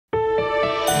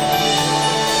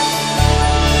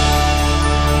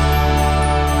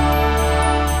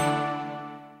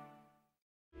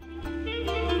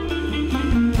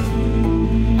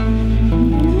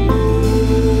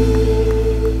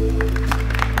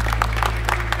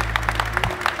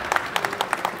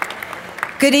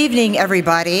Good evening,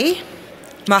 everybody.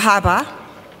 Mahaba.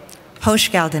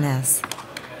 Hoş geldiniz.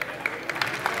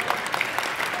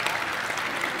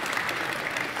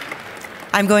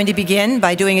 I'm going to begin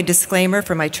by doing a disclaimer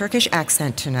for my Turkish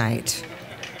accent tonight.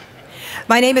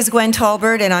 My name is Gwen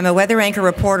Talbert, and I'm a weather anchor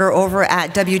reporter over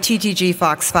at WTTG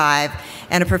Fox 5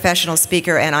 and a professional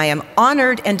speaker, and I am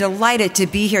honored and delighted to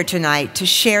be here tonight to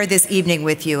share this evening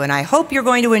with you, and I hope you're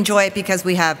going to enjoy it because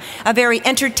we have a very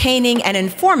entertaining and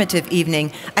informative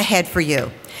evening ahead for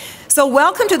you. So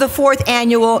welcome to the 4th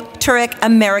annual Turkic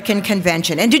American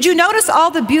Convention. And did you notice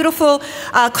all the beautiful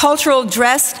cultural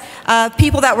dressed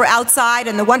people that were outside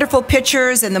and the wonderful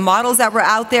pictures and the models that were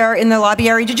out there in the lobby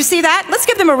area? Did you see that? Let's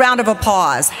give them a round of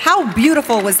applause. How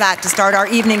beautiful was that to start our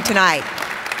evening tonight?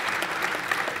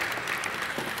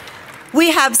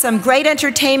 We have some great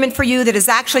entertainment for you that is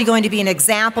actually going to be an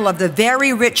example of the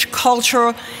very rich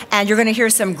culture, and you're going to hear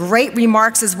some great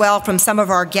remarks as well from some of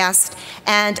our guests.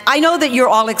 And I know that you're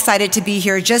all excited to be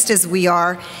here just as we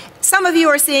are. Some of you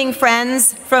are seeing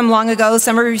friends from long ago,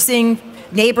 some of you are seeing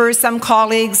neighbors, some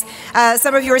colleagues,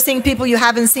 some of you are seeing people you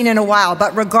haven't seen in a while,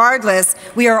 but regardless,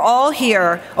 we are all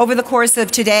here over the course of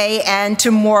today and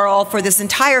tomorrow for this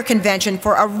entire convention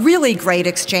for a really great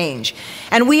exchange.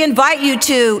 And we invite you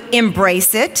to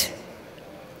embrace it,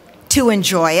 to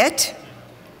enjoy it,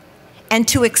 and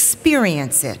to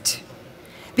experience it,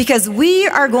 because we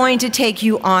are going to take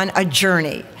you on a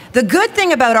journey. The good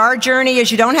thing about our journey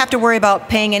is you don't have to worry about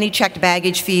paying any checked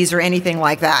baggage fees or anything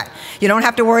like that. You don't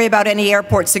have to worry about any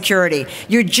airport security.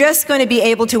 You're just going to be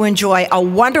able to enjoy a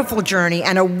wonderful journey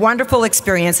and a wonderful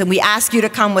experience, and we ask you to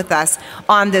come with us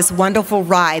on this wonderful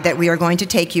ride that we are going to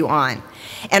take you on.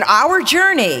 And our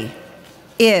journey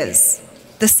is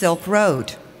the Silk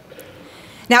Road.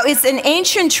 Now, it's an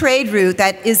ancient trade route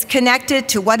that is connected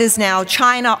to what is now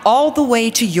China all the way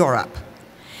to Europe.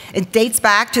 It dates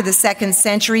back to the 2nd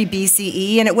century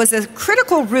BCE, and it was a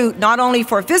critical route not only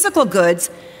for physical goods,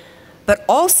 but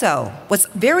also what's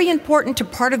very important to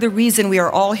part of the reason we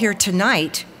are all here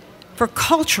tonight, for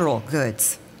cultural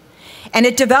goods. And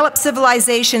it developed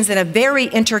civilizations in a very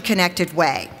interconnected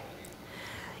way.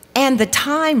 And the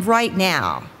time right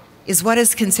now is what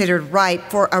is considered ripe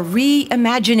for a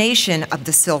reimagination of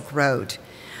the Silk Road.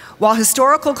 While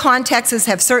historical contexts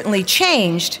have certainly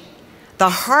changed, the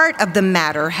heart of the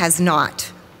matter has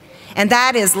not, and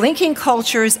that is linking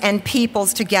cultures and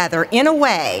peoples together in a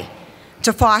way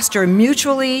to foster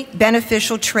mutually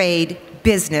beneficial trade,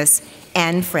 business,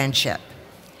 and friendship.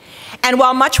 And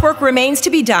while much work remains to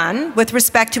be done with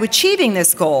respect to achieving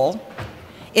this goal,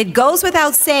 it goes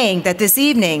without saying that this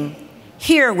evening,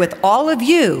 here with all of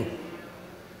you,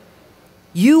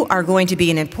 you are going to be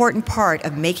an important part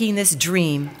of making this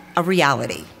dream a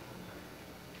reality.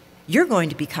 You're going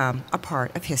to become a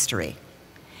part of history.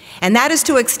 And that is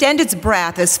to extend its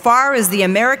breadth as far as the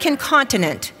American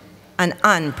continent, an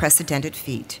unprecedented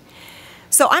feat.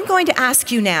 So I'm going to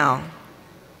ask you now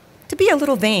to be a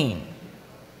little vain.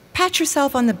 Pat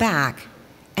yourself on the back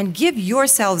and give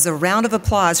yourselves a round of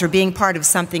applause for being part of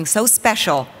something so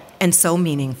special and so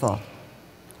meaningful.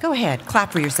 Go ahead,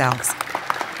 clap for yourselves.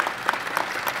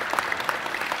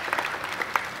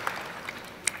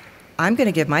 I'm going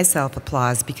to give myself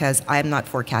applause because I'm not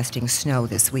forecasting snow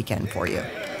this weekend for you.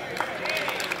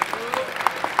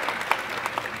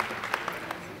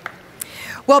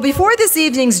 Well, before this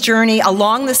evening's journey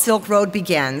along the Silk Road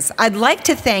begins, I'd like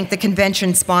to thank the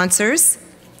convention sponsors,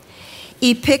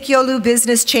 İpek Yolu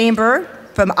Business Chamber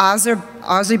from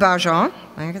Azerbaijan,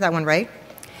 I got that one right,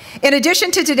 in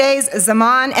addition to today's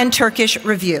Zaman and Turkish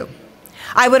Review.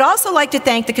 I would also like to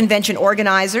thank the convention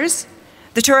organizers,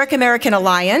 the Turkic American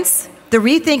Alliance, the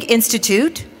Rethink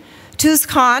Institute,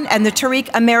 TUZCON, and the Turkic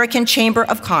American Chamber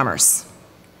of Commerce.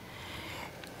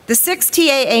 The 6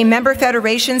 TAA member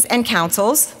federations and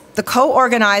councils, the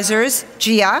co-organizers,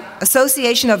 GIA,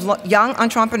 Association of Young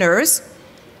Entrepreneurs,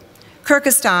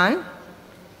 Kyrgyzstan,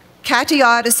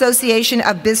 Katiyad Association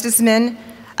of Businessmen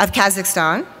of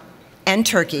Kazakhstan, and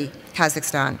Turkey,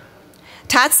 Kazakhstan.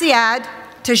 Tatsiad,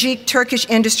 Tajik Turkish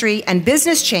Industry and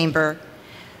Business Chamber,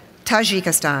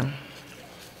 Tajikistan.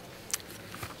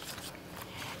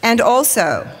 And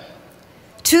also,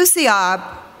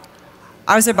 TUSIAB,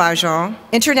 Azerbaijan,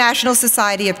 International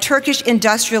Society of Turkish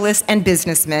Industrialists and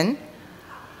Businessmen,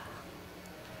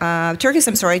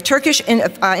 Turkish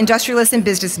Industrialists and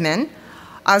Businessmen,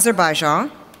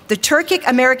 Azerbaijan. The Turkic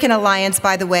American Alliance,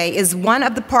 by the way, is one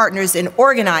of the partners in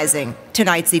organizing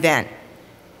tonight's event.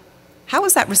 How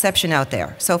was that reception out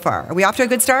there so far? Are we off to a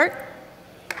good start?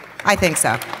 I think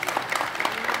so.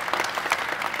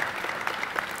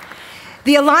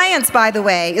 The Alliance, by the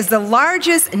way, is the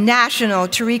largest national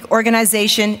Turkic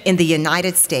organization in the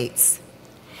United States.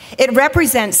 It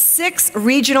represents 6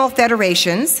 regional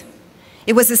federations.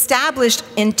 It was established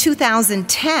in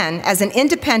 2010 as an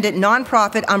independent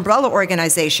nonprofit umbrella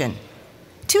organization.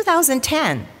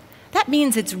 2010. That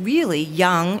means it's really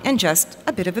young and just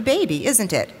a bit of a baby,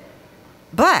 isn't it?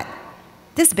 But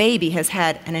this baby has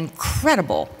had an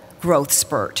incredible growth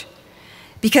spurt,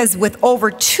 because with over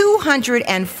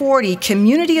 240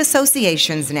 community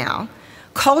associations now,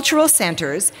 cultural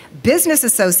centers, business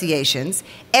associations,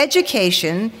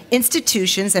 education,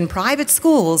 institutions, and private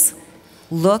schools,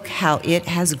 look how it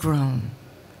has grown.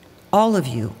 All of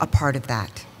you a part of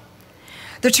that.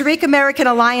 The Turkic American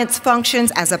Alliance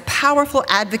functions as a powerful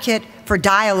advocate for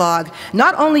dialogue,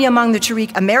 not only among the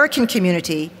Turkic American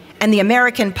community and the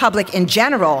American public in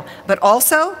general, but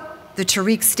also the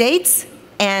Turkic states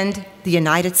and the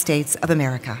United States of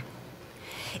America.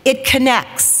 It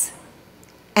connects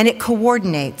and it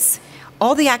coordinates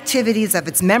all the activities of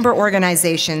its member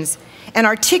organizations and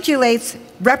articulates,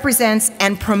 represents,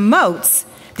 and promotes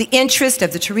the interest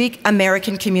of the Turkic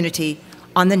American community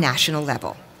on the national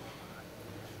level.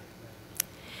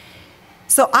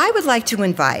 So I would like to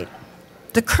invite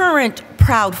the current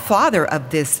proud father of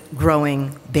this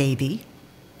growing baby,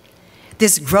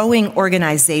 this growing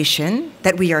organization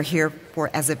that we are here for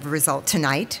as a result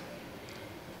tonight,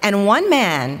 and one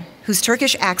man whose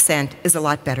Turkish accent is a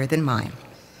lot better than mine.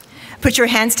 Put your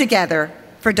hands together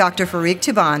for Dr. Farik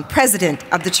Tuban, President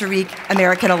of the Turkic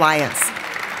American Alliance.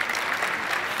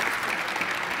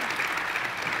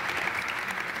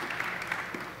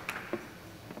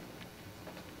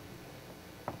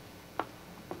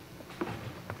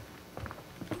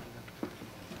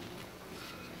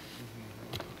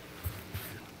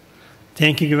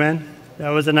 Thank you, Güven. That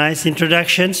was a nice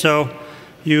introduction. So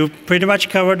you pretty much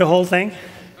covered the whole thing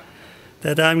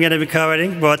that I'm going to be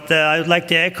covering. But I would like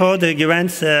to echo the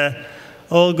Güven's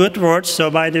all good words.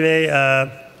 So by the way,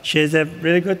 she has a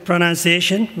really good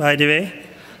pronunciation, by the way.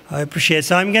 I appreciate it.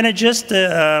 So I'm going to just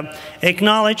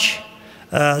acknowledge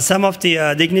some of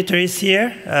the dignitaries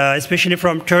here, especially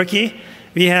from Turkey.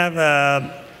 We have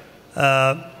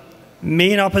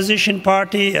main opposition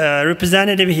party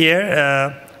representative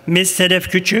here, Ms. Sedef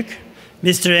Küçük,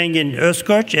 Mr. Engin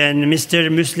Özkoç, and Mr.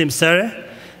 Müslim Sarı,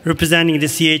 representing the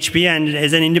CHP. And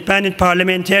as an independent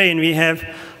parliamentarian, we have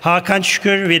Hakan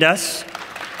Şükür with us.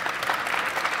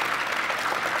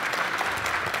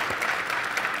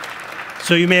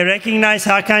 So you may recognize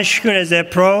Hakan Şükür as a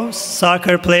pro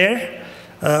soccer player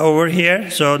over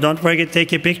here. So don't forget to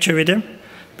take a picture with him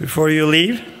before you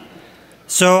leave.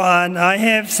 So and I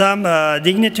have some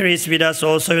dignitaries with us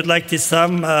also. I would like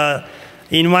to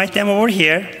invite them over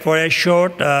here for a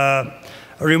short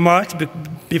remark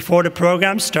before the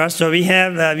program starts. So we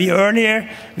have, earlier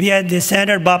we had the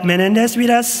Senator Bob Menendez with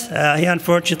us. He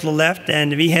unfortunately left,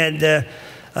 and we had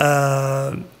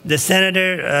the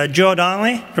Senator Joe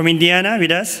Donnelly from Indiana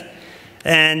with us.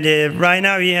 And right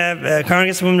now we have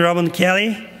Congresswoman Robin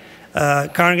Kelly,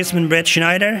 Congressman Brett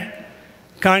Schneider,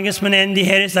 Congressman Andy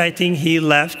Harris, I think he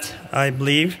left, I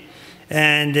believe,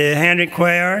 and Henry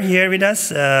Cuellar here with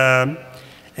us,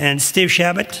 and Steve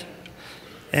Shabbat,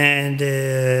 and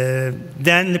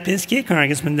Dan Lipinski,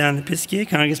 Congressman Dan Lipinski,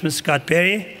 Congressman Scott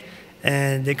Perry,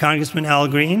 and Congressman Al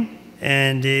Green,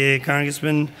 and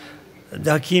Congressman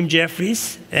Hakeem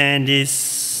Jeffries, and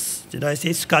did I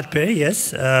say Scott Perry?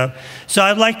 Yes. So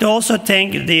I'd like to also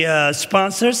thank the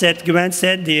sponsors that Güven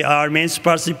said, our main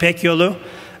sponsor, İpek Yolu,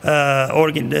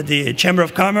 the Chamber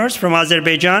of Commerce from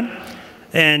Azerbaijan,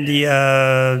 and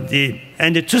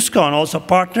the TUSCON also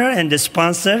partner and the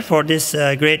sponsor for this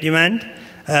great event,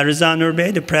 Rıza Nur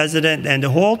Bey, the president, and the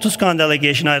whole TUSCON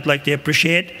delegation. I'd like to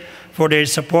appreciate for their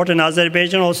support in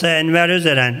Azerbaijan. Also Enver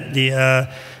Özeren,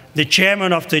 the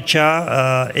chairman of the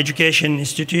CHA Education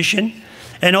Institution,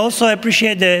 and also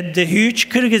appreciate the huge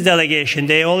Kyrgyz delegation.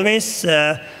 They always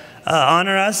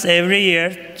honor us every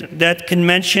year, that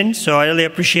convention. So I really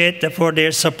appreciate for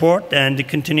their support and the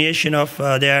continuation of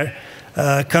their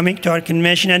coming to our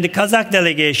convention, and the Kazakh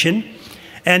delegation,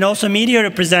 and also media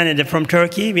representative from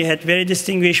Turkey. We had very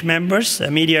distinguished members,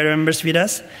 media members with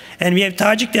us, and we have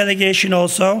Tajik delegation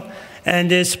also,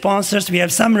 and the sponsors. We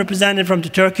have some representative from the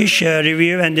Turkish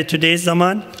Review and the Today's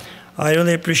Zaman. I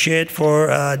really appreciate for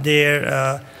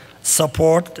their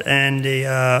support and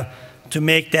to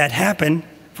make that happen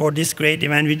for this great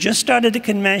event. We just started the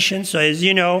convention, so as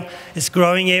you know, it's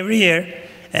growing every year.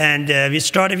 And we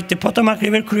started with the Potomac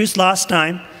River Cruise last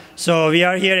time. So we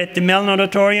are here at the Mellon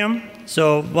Auditorium,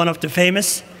 so one of the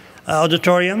famous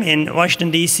auditorium in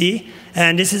Washington, D.C.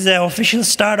 And this is the official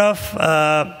start of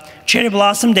cherry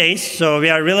blossom days, so we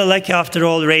are really lucky after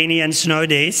all rainy and snowy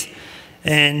days.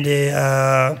 And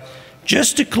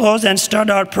just to close and start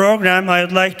our program, I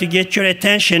would like to get your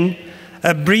attention,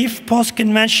 a brief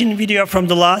post-convention video from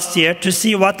the last year to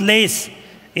see what lays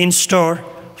in store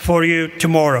for you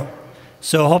tomorrow.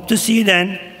 So hope to see you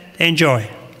then. Enjoy.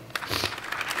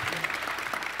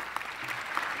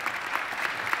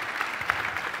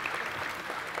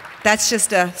 That's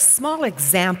just a small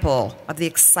example of the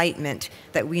excitement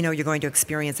that we know you're going to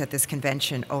experience at this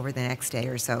convention over the next day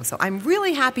or so. So I'm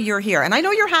really happy you're here. And I know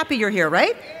you're happy you're here,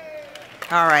 right?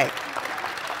 All right.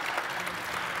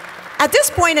 At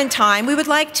this point in time, we would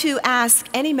like to ask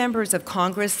any members of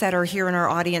Congress that are here in our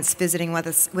audience visiting with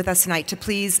us tonight to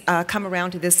please come around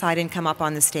to this side and come up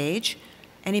on the stage.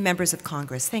 Any members of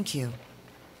Congress? Thank you.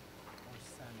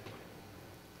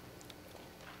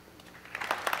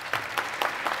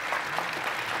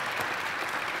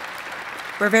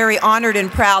 We're very honored and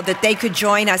proud that they could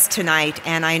join us tonight,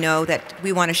 and I know that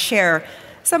we want to share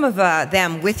some of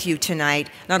them with you tonight,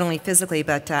 not only physically,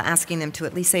 but asking them to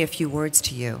at least say a few words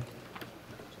to you.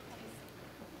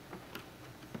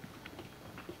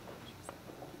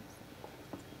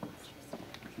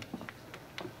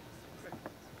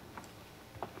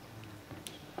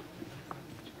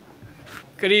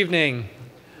 Good evening.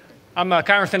 I'm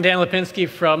Congressman Dan Lipinski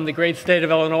from the great state of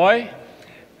Illinois.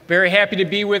 Very happy to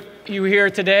be with you here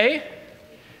today.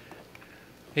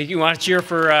 If you want to cheer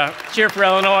for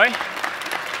Illinois.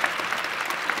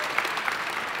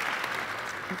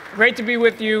 Great to be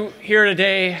with you here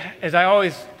today, as I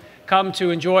always come to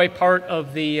enjoy part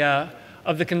of the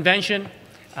convention.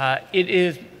 It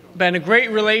has been a great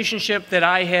relationship that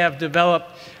I have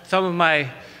developed. Some of my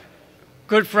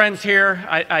good friends here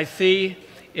I see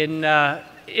in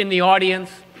the audience.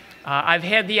 I've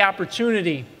had the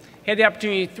opportunity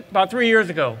about 3 years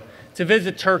ago to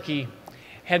visit Turkey.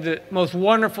 Had the most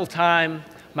wonderful time,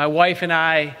 my wife and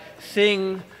I,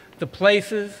 seeing the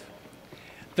places,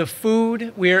 the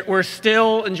food. We're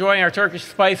still enjoying our Turkish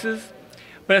spices,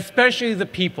 but especially the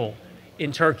people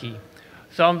in Turkey.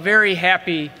 So I'm very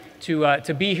happy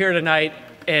to be here tonight,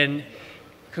 and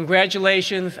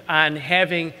congratulations on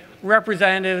having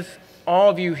representatives, all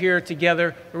of you here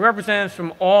together, representatives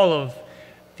from all of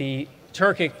the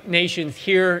Turkic nations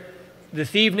here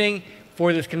this evening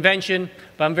for this convention,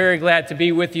 but I'm very glad to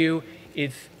be with you.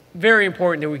 It's very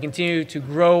important that we continue to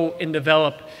grow and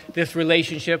develop this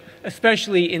relationship,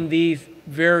 especially in these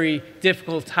very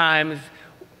difficult times,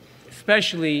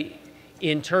 especially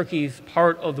in Turkey's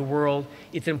part of the world.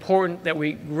 It's important that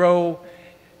we grow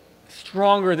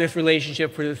stronger this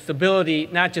relationship for the stability,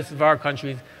 not just of our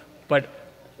countries, but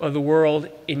of the world,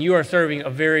 and you are serving a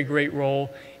very great role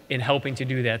in helping to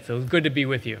do that. So it's good to be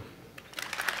with you.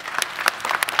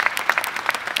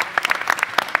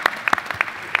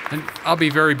 And I'll be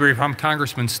very brief. I'm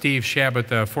Congressman Steve Chabot,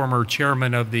 the former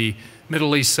chairman of the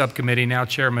Middle East Subcommittee, now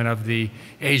chairman of the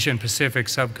Asia and Pacific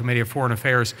Subcommittee of Foreign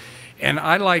Affairs. And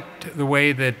I liked the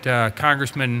way that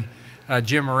Congressman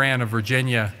Jim Moran of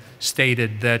Virginia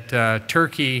stated that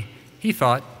Turkey, he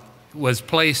thought, was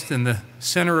placed in the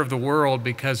center of the world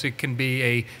because it can be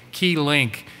a key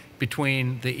link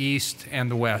between the East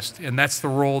and the West. And that's the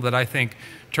role that I think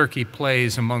Turkey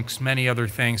plays amongst many other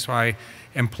things. So I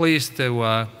am pleased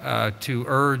to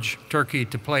urge Turkey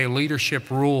to play a leadership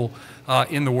role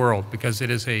in the world, because it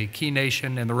is a key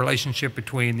nation, and the relationship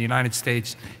between the United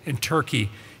States and Turkey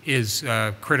is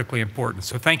critically important.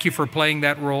 So thank you for playing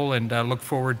that role, and look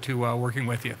forward to working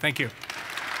with you. Thank you.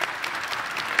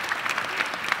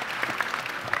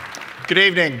 Good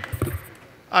evening.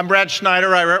 I'm Brad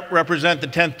Schneider. I represent the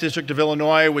 10th District of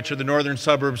Illinois, which are the northern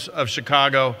suburbs of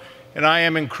Chicago. And I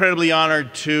am incredibly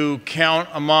honored to count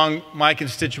among my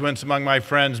constituents, among my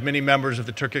friends, many members of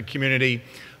the Turkic community,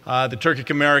 the Turkic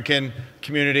American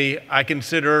community. I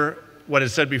consider what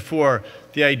is said before,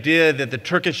 the idea that the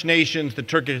Turkish nations, the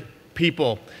Turkic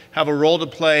people, have a role to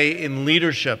play in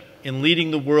leadership, in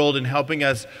leading the world, in helping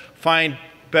us find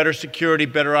better security,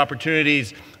 better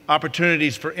opportunities,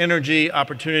 opportunities for energy,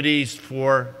 opportunities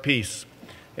for peace.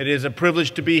 It is a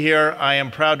privilege to be here. I am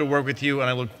proud to work with you, and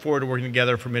I look forward to working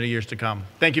together for many years to come.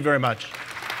 Thank you very much.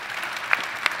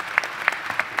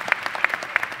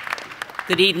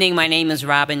 Good evening. My name is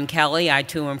Robin Kelly. I,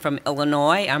 too, am from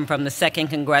Illinois. I'm from the 2nd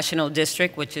Congressional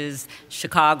District, which is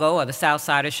Chicago, or the south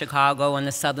side of Chicago, and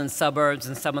the southern suburbs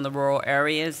and some of the rural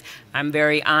areas. I'm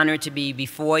very honored to be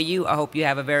before you. I hope you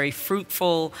have a very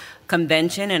fruitful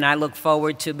convention, and I look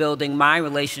forward to building my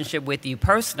relationship with you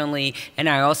personally, and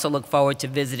I also look forward to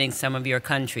visiting some of your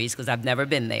countries, because I've never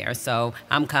been there, so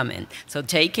I'm coming. So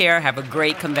take care. Have a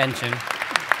great convention.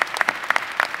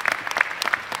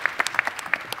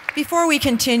 Before we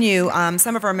continue,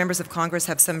 some of our members of Congress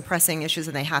have some pressing issues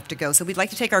and they have to go. So we'd like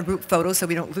to take our group photo so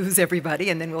we don't lose everybody,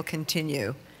 and then we'll continue.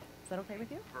 Is that okay with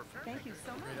you? Perfect. Thank you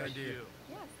so much. Great idea.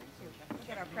 Yes, thank you. We'll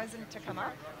get our president to come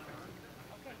up.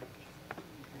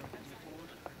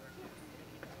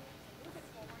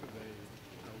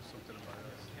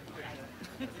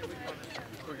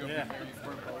 Yeah.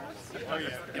 Oh,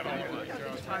 yeah.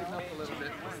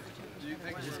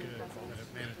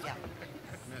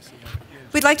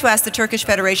 We'd like to ask the Turkish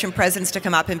Federation presidents to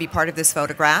come up and be part of this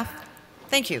photograph.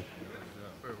 Thank you.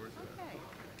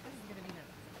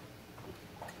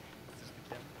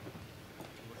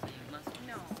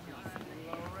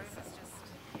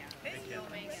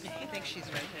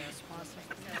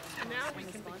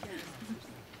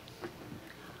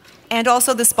 And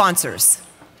also the sponsors.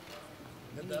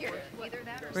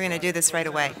 We're going to do this right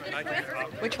away.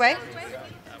 Which way?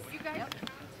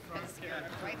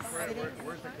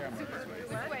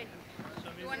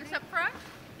 You want us up front?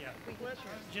 Yeah.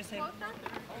 Just have, Closer?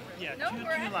 yeah, No,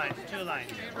 we're two lines, two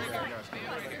lines.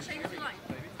 Same line.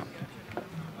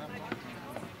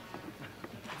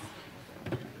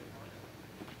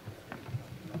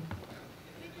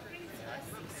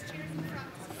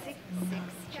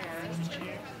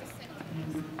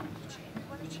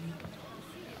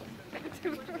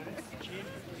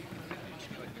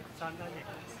 Sandalye.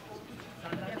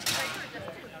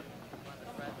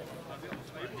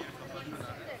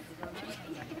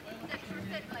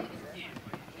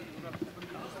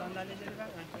 Sandalyeleri ver.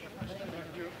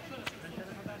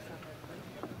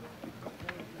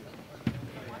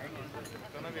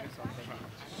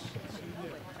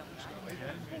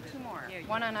 Two more.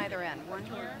 One on either end. One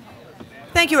here.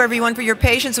 Thank you, everyone, for your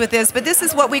patience with this, but this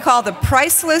is what we call the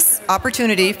priceless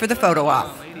opportunity for the photo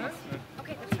op.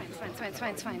 Okay, that's fine. It's fine. It's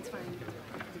fine. It's fine. It's fine.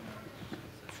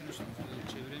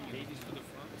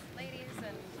 Ladies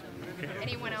and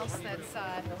anyone else that's.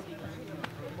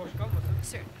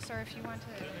 Sir, if you want to,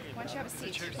 why don't you have a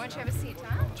seat? Why don't you have a seat,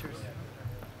 huh? Can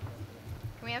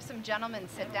we have some gentlemen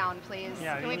sit down, please?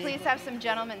 Yeah, Can we please have some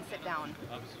gentlemen sit down?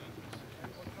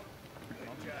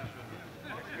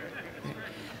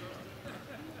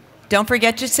 Don't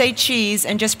forget to say cheese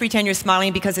and just pretend you're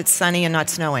smiling because it's sunny and not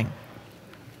snowing.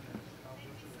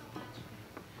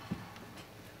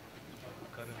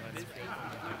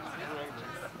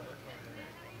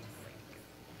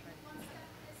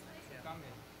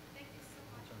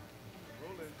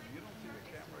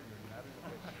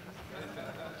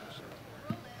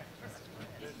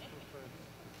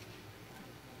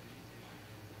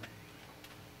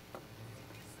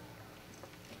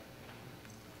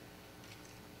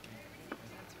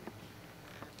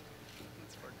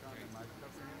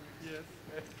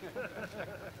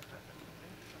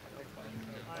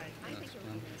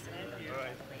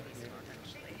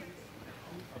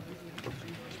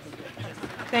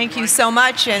 Thank you so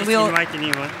much, and we'll Invite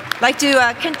anyone. like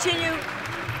to continue.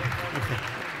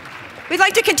 We'd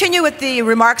like to continue with the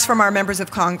remarks from our members of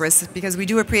Congress because we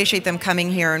do appreciate them coming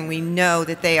here, and we know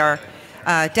that they are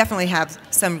definitely have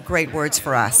some great words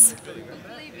for us.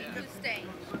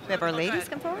 We have our ladies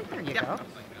come forward. There you go.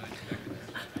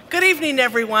 Good evening,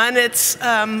 everyone.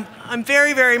 I'm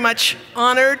very, very much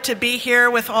honored to be here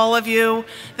with all of you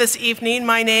this evening.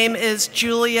 My name is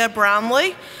Julia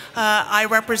Brownlee. I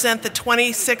represent the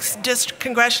 26th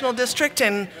Congressional District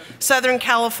in Southern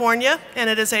California, and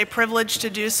it is a privilege to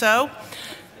do so.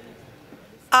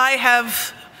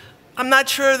 I'm not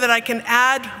sure that I can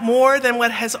add more than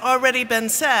what has already been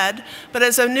said, but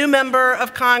as a new member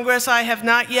of Congress, I have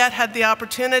not yet had the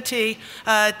opportunity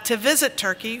to visit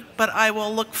Turkey, but I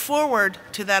will look forward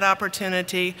to that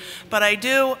opportunity. But I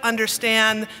do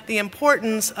understand the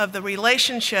importance of the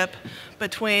relationship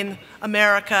between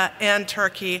America and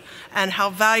Turkey and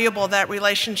how valuable that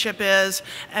relationship is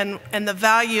and the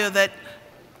value that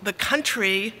the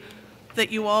country that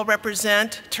you all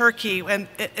represent, Turkey, and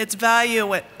its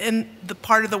value in the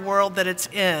part of the world that it's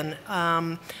in.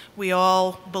 We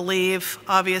all believe,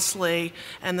 obviously,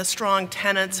 in the strong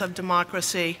tenets of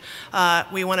democracy.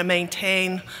 We want to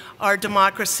maintain our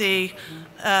democracy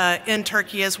in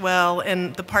Turkey as well,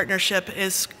 and the partnership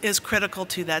is critical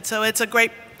to that. So it's a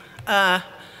great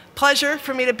pleasure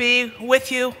for me to be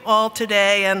with you all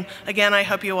today, and again, I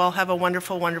hope you all have a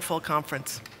wonderful, wonderful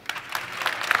conference.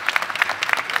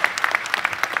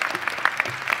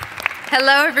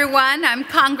 Hello, everyone. I'm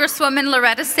Congresswoman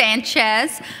Loretta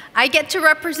Sanchez. I get to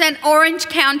represent Orange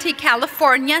County,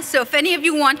 California, so if any of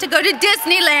you want to go to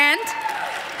Disneyland,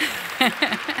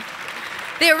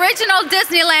 the original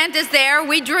Disneyland is there.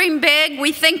 We dream big,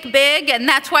 we think big, and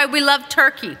that's why we love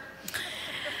Turkey.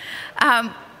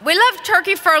 We love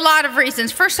Turkey for a lot of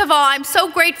reasons. First of all, I'm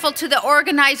so grateful to the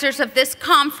organizers of this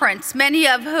conference, many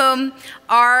of whom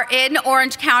are in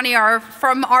Orange County, are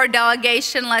from our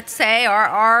delegation, let's say,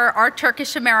 are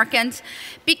Turkish Americans,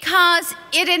 because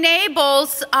it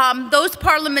enables those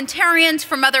parliamentarians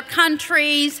from other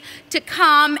countries to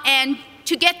come and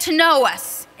to get to know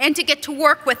us and to get to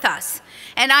work with us.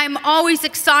 And I'm always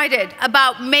excited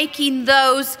about making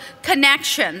those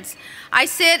connections. I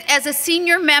sit as a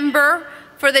senior member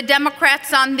for the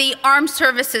Democrats on the Armed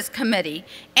Services Committee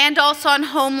and also on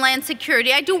Homeland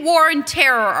Security. I do war and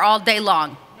terror all day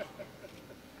long.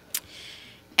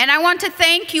 And I want to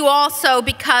thank you also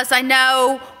because I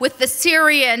know with the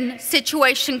Syrian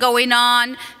situation going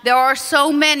on, there are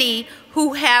so many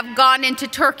who have gone into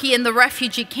Turkey in the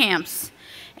refugee camps.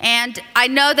 And I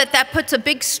know that that puts a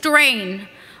big strain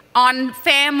on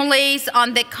families,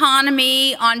 on the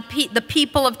economy, on the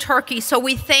people of Turkey. So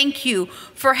we thank you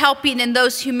for helping in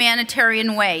those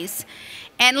humanitarian ways.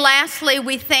 And lastly,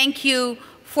 we thank you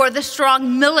for the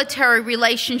strong military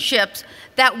relationships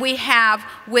that we have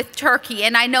with Turkey.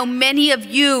 And I know many of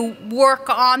you work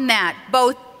on that,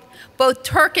 both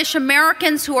Turkish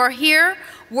Americans who are here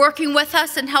working with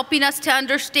us and helping us to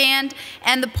understand,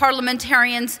 and the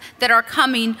parliamentarians that are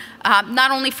coming not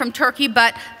only from Turkey,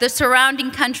 but the surrounding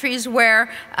countries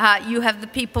where you have the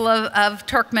people of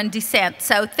Turkmen descent.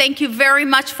 So thank you very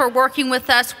much for working with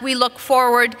us. We look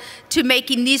forward to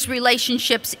making these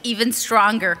relationships even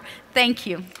stronger. Thank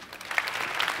you.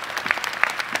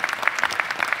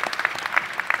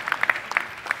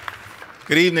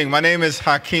 Good evening. My name is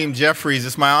Hakeem Jeffries.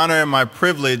 It's my honor and my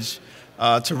privilege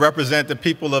to represent the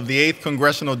people of the 8th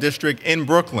Congressional District in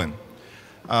Brooklyn.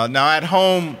 Now at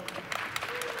home,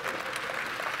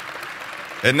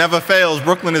 it never fails,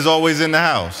 Brooklyn is always in the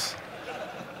house.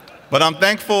 But I'm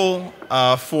thankful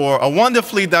for a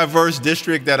wonderfully diverse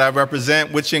district that I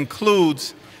represent, which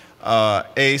includes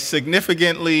a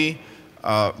significantly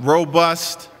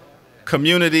robust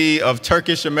community of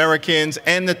Turkish Americans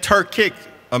and the Turkic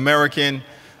American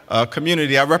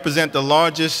community. I represent the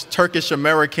largest Turkish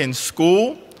American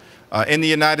school in the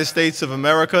United States of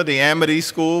America, the Amity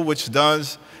School, which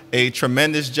does a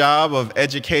tremendous job of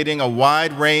educating a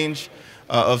wide range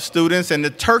of students. And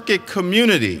the Turkic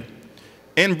community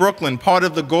in Brooklyn, part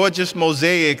of the gorgeous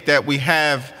mosaic that we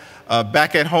have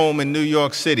back at home in New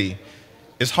York City,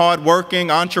 is hardworking,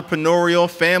 entrepreneurial,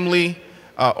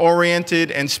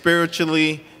 family-oriented, and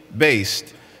spiritually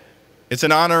based. It's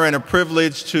an honor and a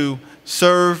privilege to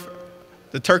serve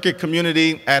the Turkic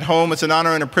community at home. It's an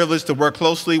honor and a privilege to work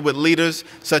closely with leaders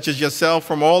such as yourself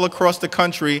from all across the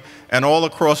country and all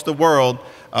across the world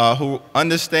who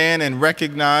understand and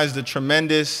recognize the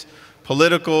tremendous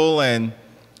political and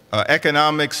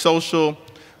economic, social,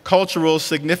 cultural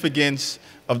significance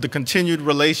of the continued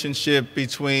relationship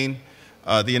between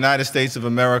the United States of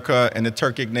America and the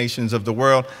Turkic nations of the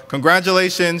world.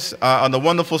 Congratulations on the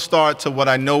wonderful start to what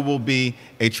I know will be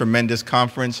a tremendous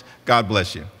conference. God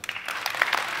bless you.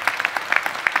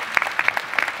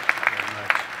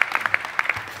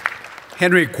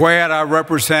 Henry Cuellar, I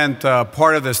represent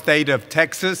part of the state of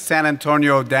Texas, San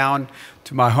Antonio down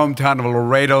to my hometown of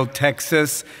Laredo,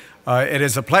 Texas. It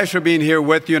is a pleasure being here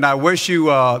with you, and I wish you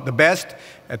the best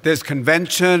at this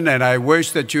convention, and I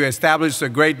wish that you establish the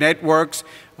great networks,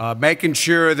 making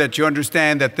sure that you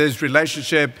understand that this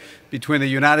relationship between the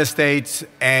United States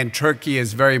and Turkey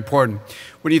is very important.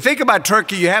 When you think about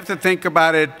Turkey, you have to think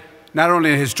about it not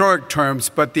only in historic terms,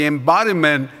 but the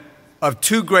embodiment of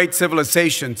two great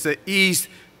civilizations, the East,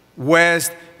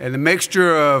 West, and the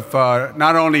mixture of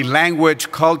not only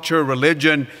language, culture,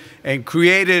 religion, and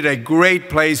created a great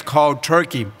place called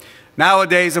Turkey.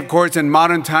 Nowadays, of course, in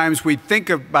modern times, we think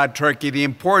about Turkey, the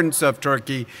importance of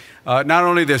Turkey, not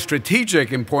only the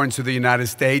strategic importance of the United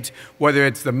States, whether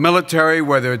it's the military,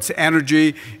 whether it's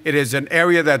energy, it is an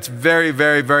area that's very,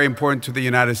 very, very important to the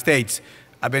United States.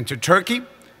 I've been to Turkey,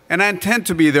 and I intend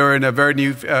to be there in a very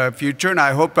near future, and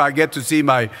I hope I get to see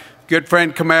my good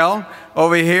friend Kemal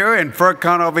over here and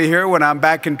Furkan over here when I'm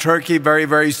back in Turkey very,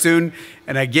 very soon.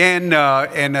 And again,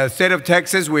 in the state of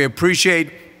Texas, we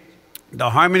appreciate the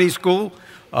Harmony School.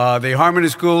 The Harmony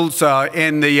Schools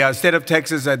in the state of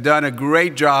Texas have done a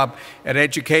great job at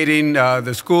educating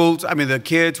the schools, the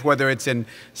kids, whether it's in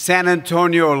San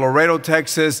Antonio or Laredo,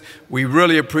 Texas. We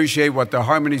really appreciate what the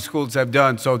Harmony Schools have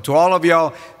done. So to all of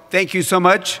y'all, thank you so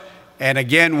much. And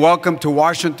again, welcome to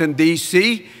Washington,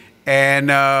 D.C. And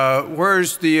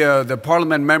where's the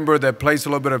Parliament member that plays a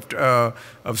little bit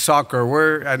of soccer?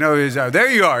 Where I know he's there.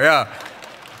 You are, yeah.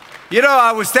 You know,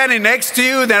 I was standing next to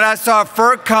you, then I saw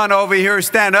Furkan over here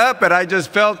stand up, and I just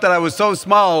felt that I was so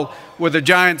small with the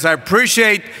Giants. I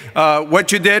appreciate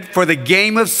what you did for the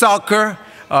game of soccer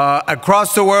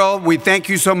across the world. We thank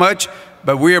you so much,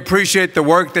 but we appreciate the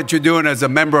work that you're doing as a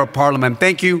member of parliament.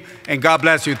 Thank you, and God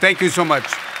bless you. Thank you so much.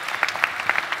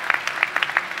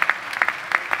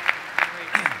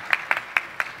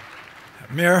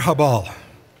 Mayor Habal.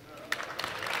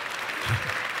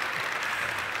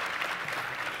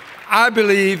 I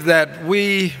believe that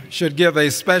we should give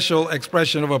a special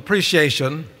expression of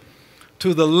appreciation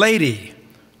to the lady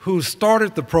who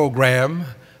started the program,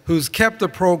 who's kept the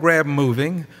program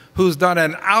moving, who's done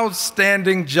an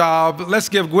outstanding job. Let's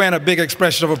give Gwen a big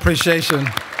expression of appreciation.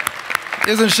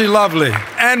 Isn't she lovely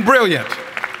and brilliant?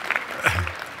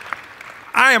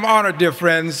 I am honored, dear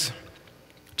friends,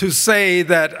 to say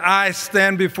that I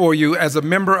stand before you as a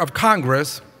member of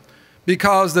Congress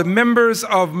because the members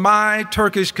of my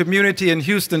Turkish community in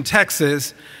Houston,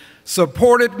 Texas,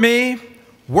 supported me,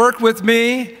 worked with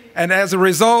me, and as a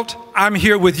result, I'm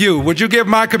here with you. Would you give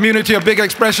my community a big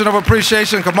expression of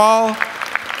appreciation, Kamal?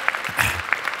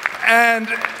 And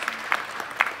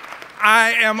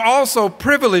I am also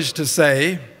privileged to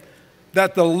say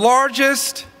that the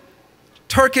largest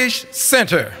Turkish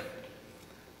center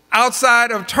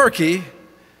outside of Turkey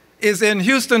is in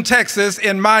Houston, Texas,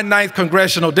 in my 9th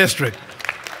congressional district.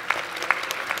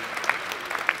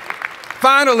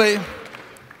 Finally,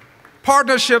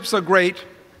 partnerships are great,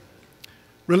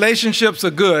 relationships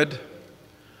are good,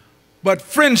 but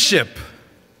friendship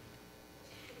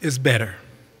is better.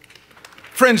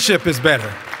 Friendship is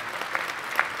better.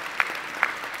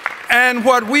 And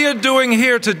what we are doing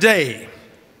here today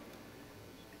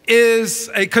is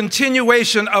a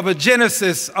continuation of a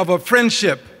genesis of a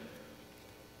friendship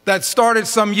that started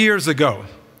some years ago.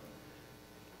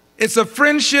 It's a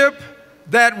friendship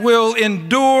that will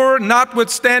endure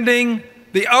notwithstanding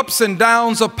the ups and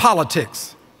downs of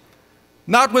politics,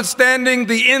 notwithstanding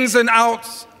the ins and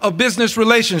outs of business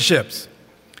relationships.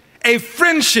 A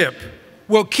friendship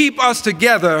will keep us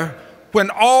together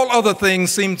when all other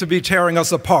things seem to be tearing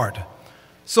us apart.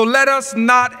 So let us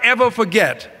not ever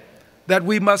forget that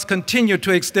we must continue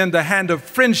to extend the hand of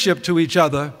friendship to each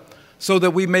other so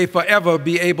that we may forever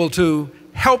be able to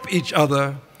help each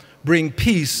other bring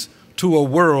peace to a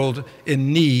world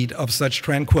in need of such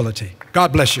tranquility.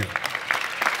 God bless you.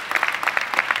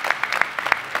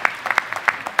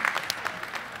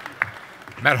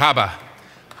 Merhaba.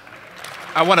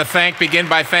 I want to begin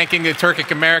by thanking the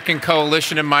Turkic American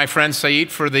Coalition and my friend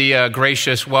Said for the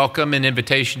gracious welcome and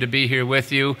invitation to be here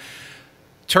with you.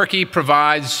 Turkey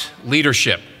provides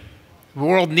leadership. The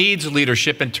world needs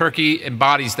leadership, and Turkey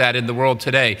embodies that in the world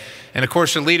today. And of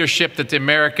course, the leadership that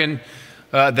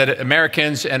that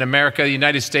Americans and America, the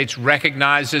United States,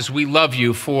 recognizes. We love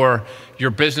you for your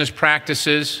business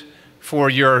practices, for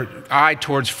your eye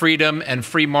towards freedom and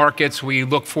free markets. We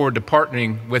look forward to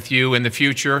partnering with you in the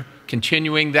future,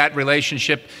 continuing that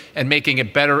relationship and making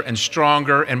it better and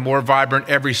stronger and more vibrant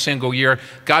every single year.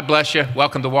 God bless you.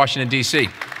 Welcome to Washington, D.C.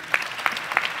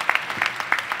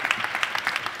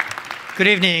 Good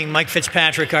evening, Mike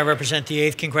Fitzpatrick. I represent the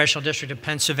 8th Congressional District of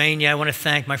Pennsylvania. I want to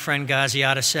thank my friend Ghazi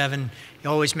out of 7. You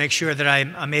always make sure that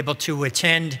I'm able to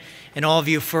attend, and all of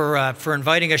you for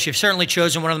inviting us. You've certainly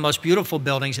chosen one of the most beautiful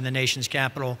buildings in the nation's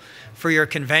capital for your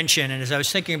convention. And as I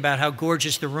was thinking about how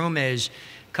gorgeous the room is,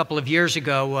 a couple of years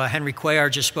ago, Henry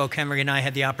Cuellar just spoke. Henry and I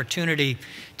had the opportunity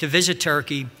to visit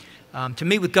Turkey, to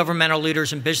meet with governmental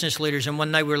leaders and business leaders. And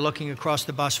one night we were looking across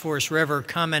the Bosphorus River,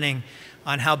 commenting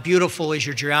on how beautiful is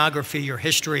your geography, your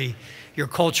history, your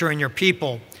culture, and your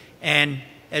people. And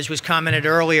as was commented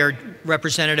earlier,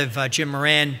 Representative Jim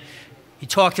Moran, he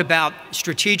talked about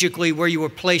strategically where you were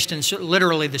placed in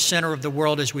literally the center of the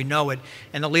world as we know it,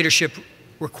 and the leadership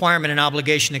requirement and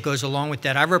obligation that goes along with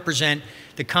that. I represent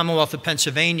the Commonwealth of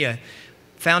Pennsylvania,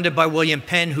 founded by William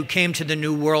Penn, who came to the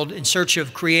New World in search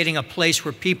of creating a place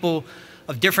where people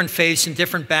of different faiths and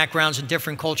different backgrounds and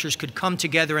different cultures could come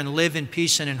together and live in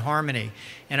peace and in harmony.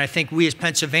 And I think we as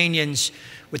Pennsylvanians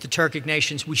with the Turkic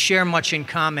nations, we share much in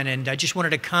common. And I just wanted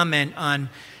to comment on,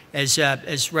 as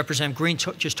Representative Green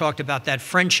just talked about, that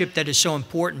friendship that is so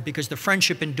important, because the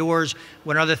friendship endures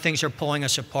when other things are pulling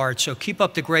us apart. So keep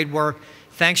up the great work.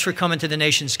 Thanks for coming to the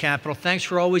nation's capital. Thanks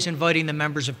for always inviting the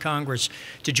members of Congress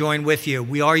to join with you.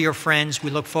 We are your friends. We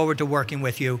look forward to working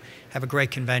with you. Have a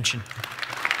great convention.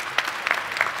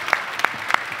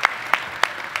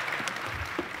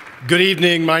 Good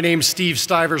evening. My name's Steve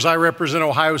Stivers. I represent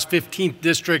Ohio's 15th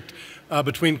district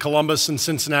between Columbus and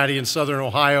Cincinnati in southern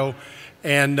Ohio.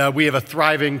 And we have a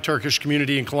thriving Turkish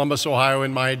community in Columbus, Ohio,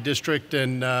 in my district.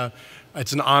 And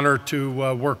it's an honor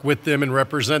to work with them and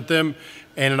represent them,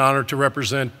 and an honor to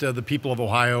represent the people of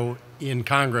Ohio in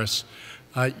Congress.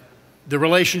 The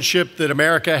relationship that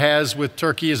America has with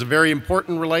Turkey is a very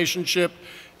important relationship.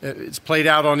 It's played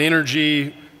out on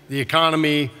energy, the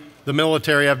economy, the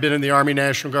military. I've been in the Army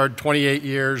National Guard 28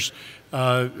 years.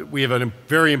 We have a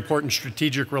very important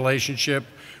strategic relationship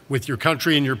with your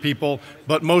country and your people,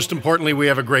 but most importantly, we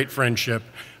have a great friendship.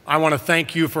 I want to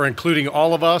thank you for including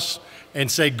all of us and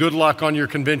say good luck on your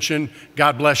convention.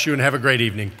 God bless you and have a great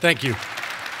evening. Thank you.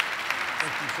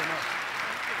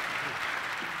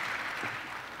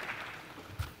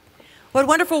 What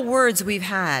wonderful words we've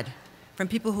had from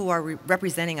people who are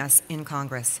representing us in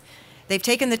Congress. They've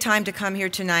taken the time to come here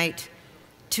tonight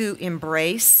to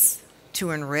embrace,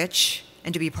 to enrich,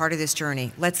 and to be part of this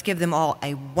journey. Let's give them all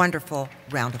a wonderful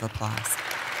round of applause.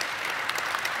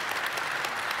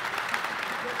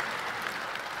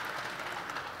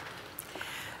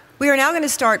 We are now going to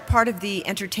start part of the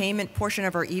entertainment portion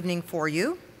of our evening for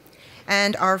you.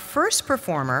 And our first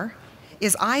performer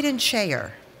is Aydin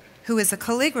Çayır, who is a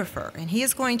calligrapher, and he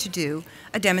is going to do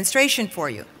a demonstration for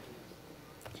you.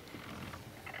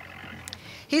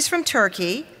 He's from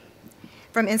Turkey,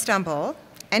 from Istanbul,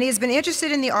 and he has been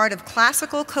interested in the art of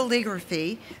classical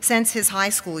calligraphy since his high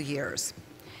school years.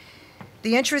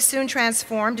 The interest soon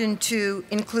transformed into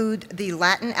include the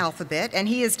Latin alphabet, and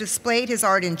he has displayed his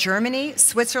art in Germany,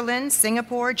 Switzerland,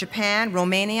 Singapore, Japan,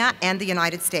 Romania, and the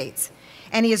United States.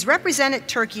 And he has represented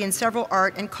Turkey in several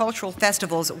art and cultural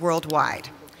festivals worldwide.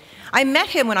 I met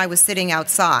him when I was sitting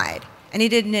outside, and he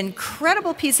did an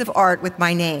incredible piece of art with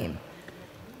my name.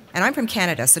 And I'm from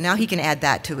Canada, so now he can add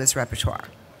that to his repertoire.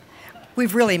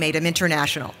 We've really made him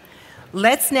international.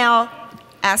 Let's now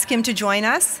ask him to join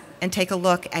us and take a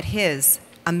look at his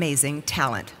amazing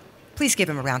talent. Please give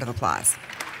him a round of applause.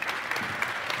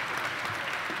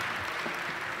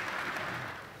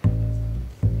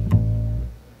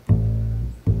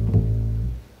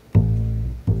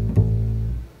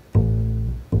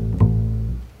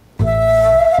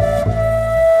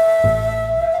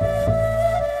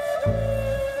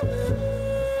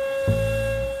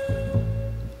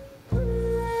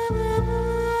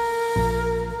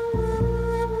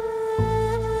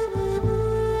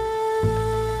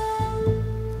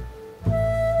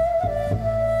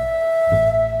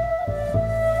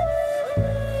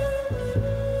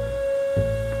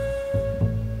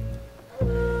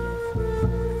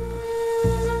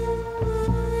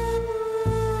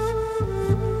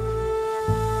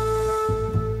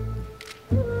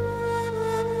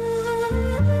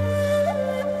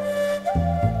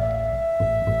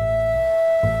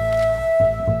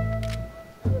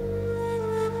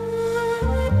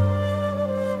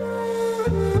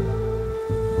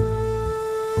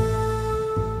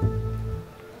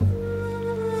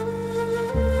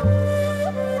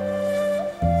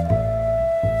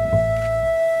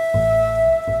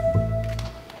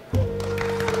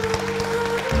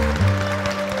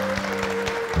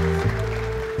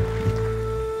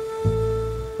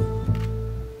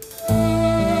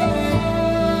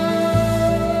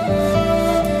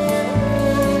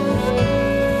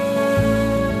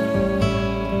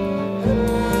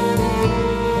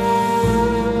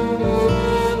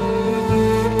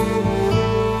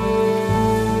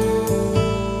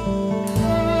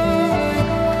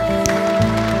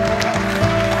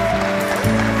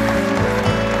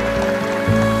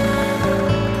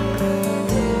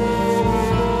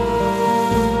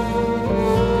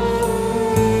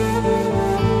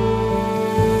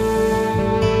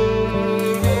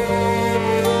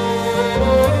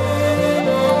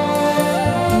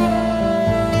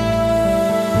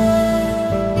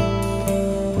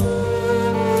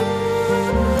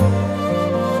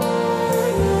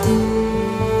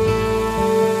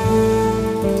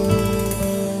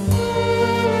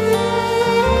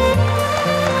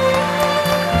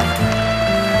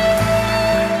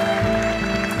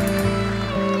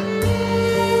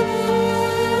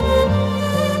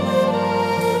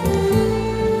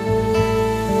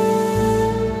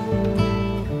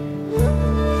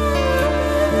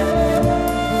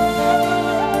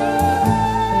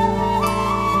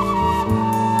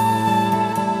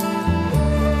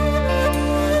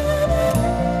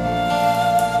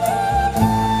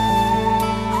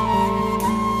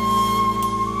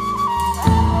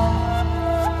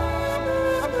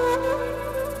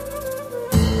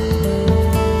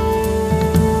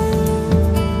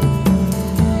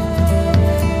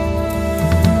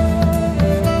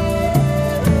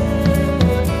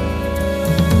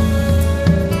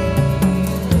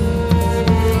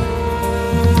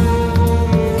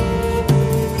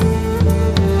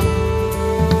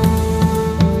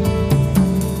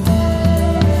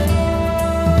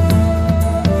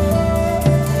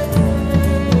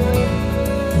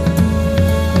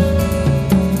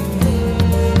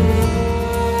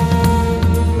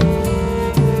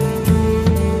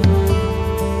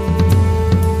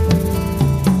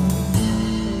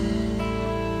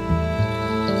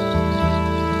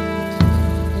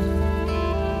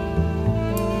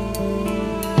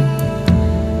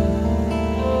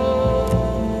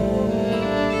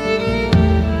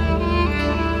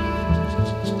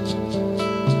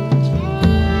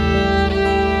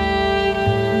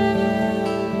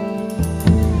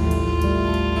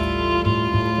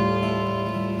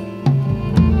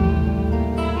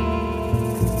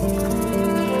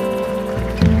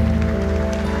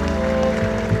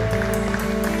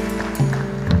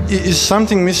 Is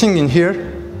something missing in here?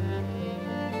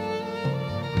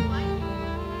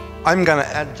 I'm gonna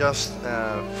add just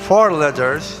 4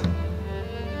 letters,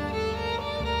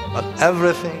 but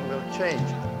everything will change.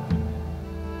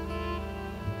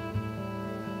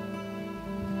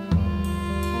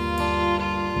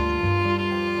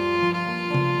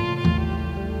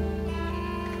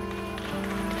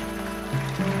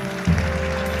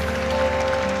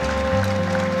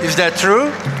 Is that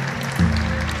true?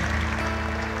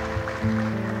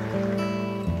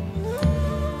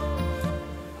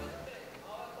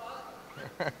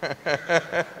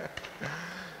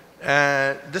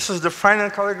 This is the final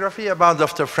calligraphy about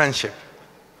the friendship.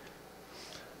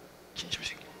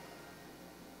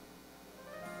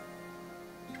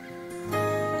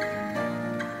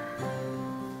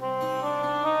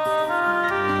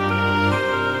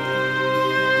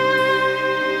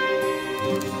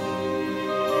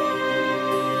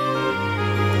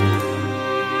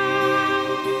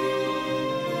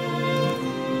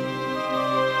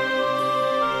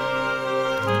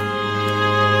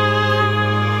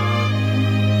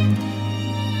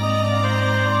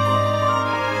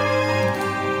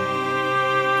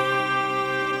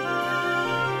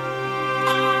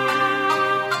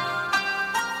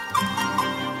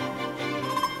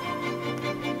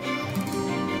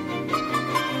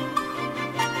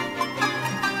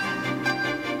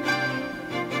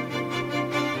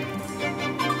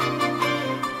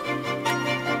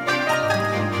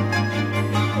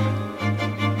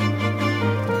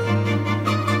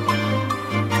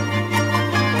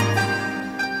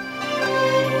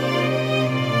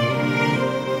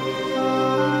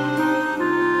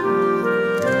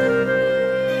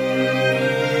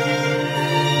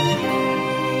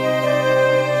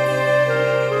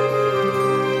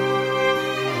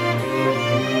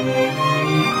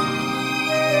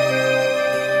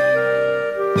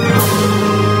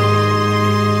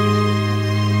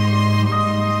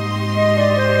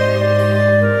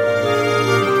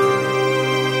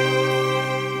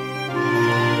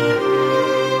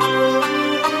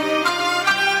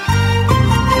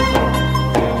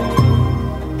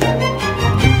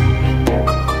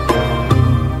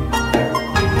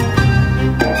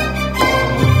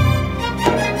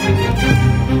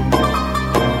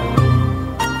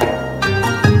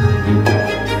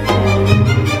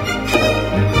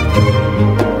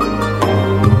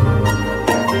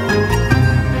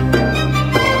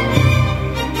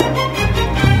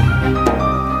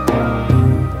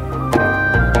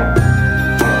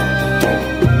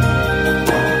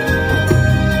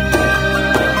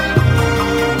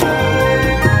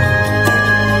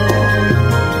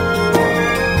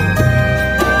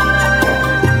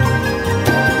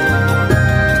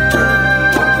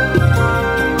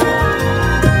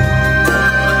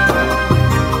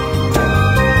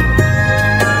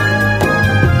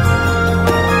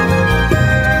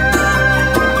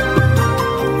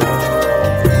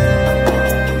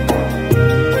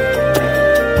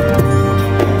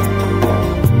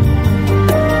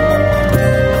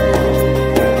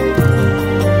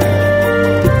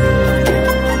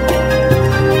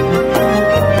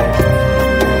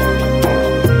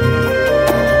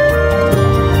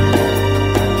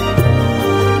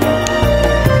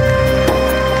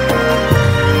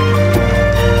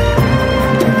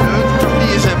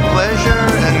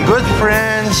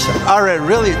 Are a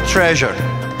really treasure.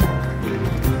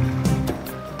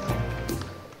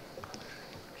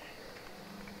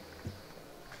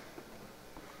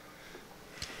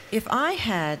 If I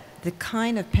had the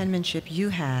kind of penmanship you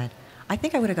had, I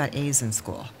think I would have got A's in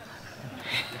school.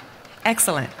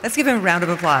 Excellent. Let's give him a round of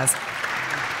applause.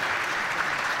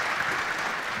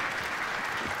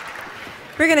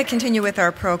 We're going to continue with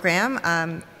our program,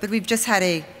 but we've just had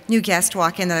a new guest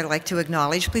walk in that I'd like to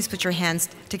acknowledge. Please put your hands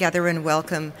together and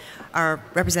welcome our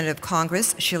Representative of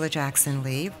Congress, Sheila Jackson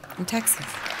Lee from Texas.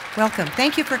 Welcome.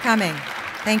 Thank you for coming.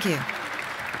 Thank you.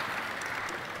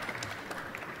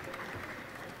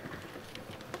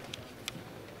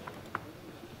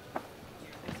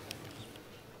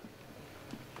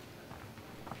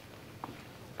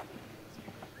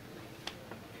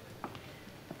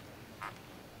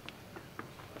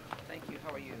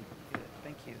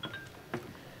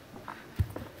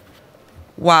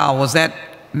 Wow, was that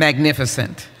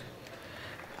magnificent?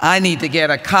 I need to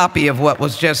get a copy of what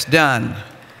was just done.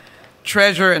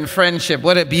 Treasure and friendship,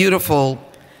 what a beautiful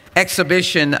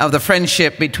exhibition of the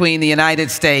friendship between the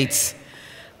United States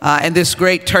and this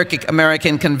great Turkic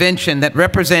American convention that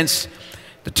represents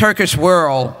the Turkish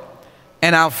world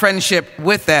and our friendship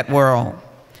with that world.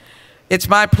 It's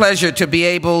my pleasure to be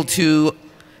able to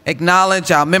acknowledge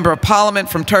our Member of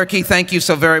Parliament from Turkey. Thank you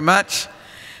so very much.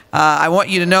 I want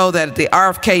you to know that at the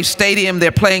RFK Stadium,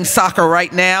 they're playing soccer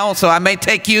right now, so I may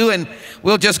take you and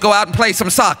we'll just go out and play some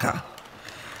soccer.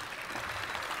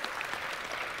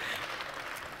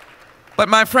 But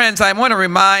my friends, I want to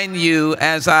remind you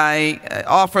as I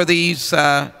offer these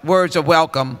words of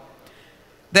welcome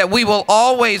that we will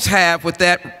always have with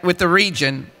the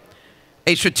region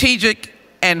a strategic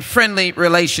and friendly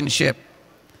relationship.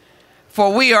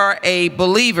 For we are a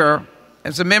believer,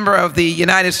 as a member of the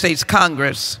United States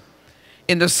Congress,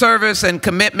 in the service and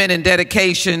commitment and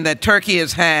dedication that Turkey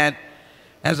has had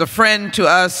as a friend to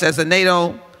us, as a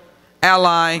NATO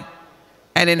ally,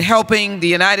 and in helping the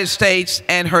United States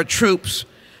and her troops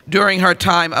during her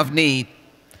time of need.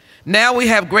 Now we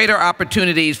have greater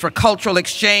opportunities for cultural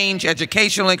exchange,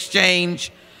 educational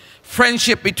exchange,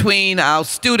 friendship between our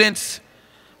students,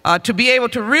 to be able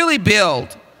to really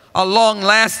build a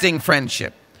long-lasting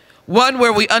friendship, one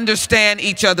where we understand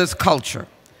each other's culture.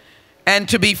 And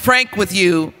to be frank with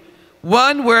you,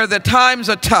 one where the times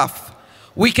are tough,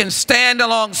 we can stand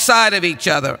alongside of each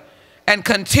other and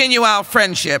continue our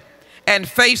friendship and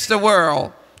face the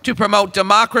world to promote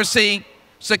democracy,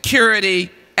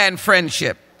 security, and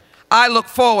friendship. I look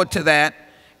forward to that,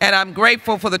 and I'm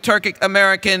grateful for the Turkic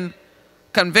American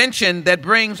Convention that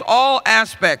brings all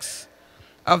aspects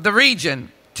of the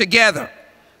region together,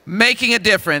 making a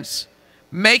difference,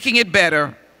 making it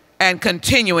better, and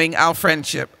continuing our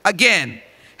friendship. Again,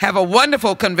 have a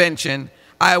wonderful convention.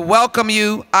 I welcome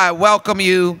you, I welcome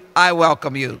you, I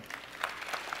welcome you.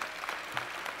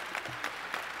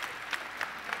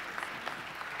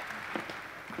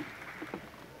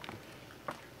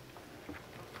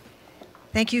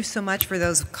 Thank you so much for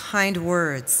those kind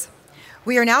words.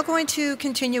 We are now going to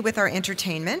continue with our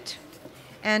entertainment.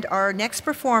 And our next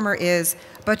performer is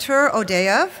Batur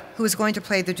Odeyev, who is going to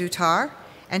play the dutar,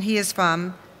 and he is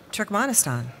from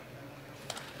Turkmenistan.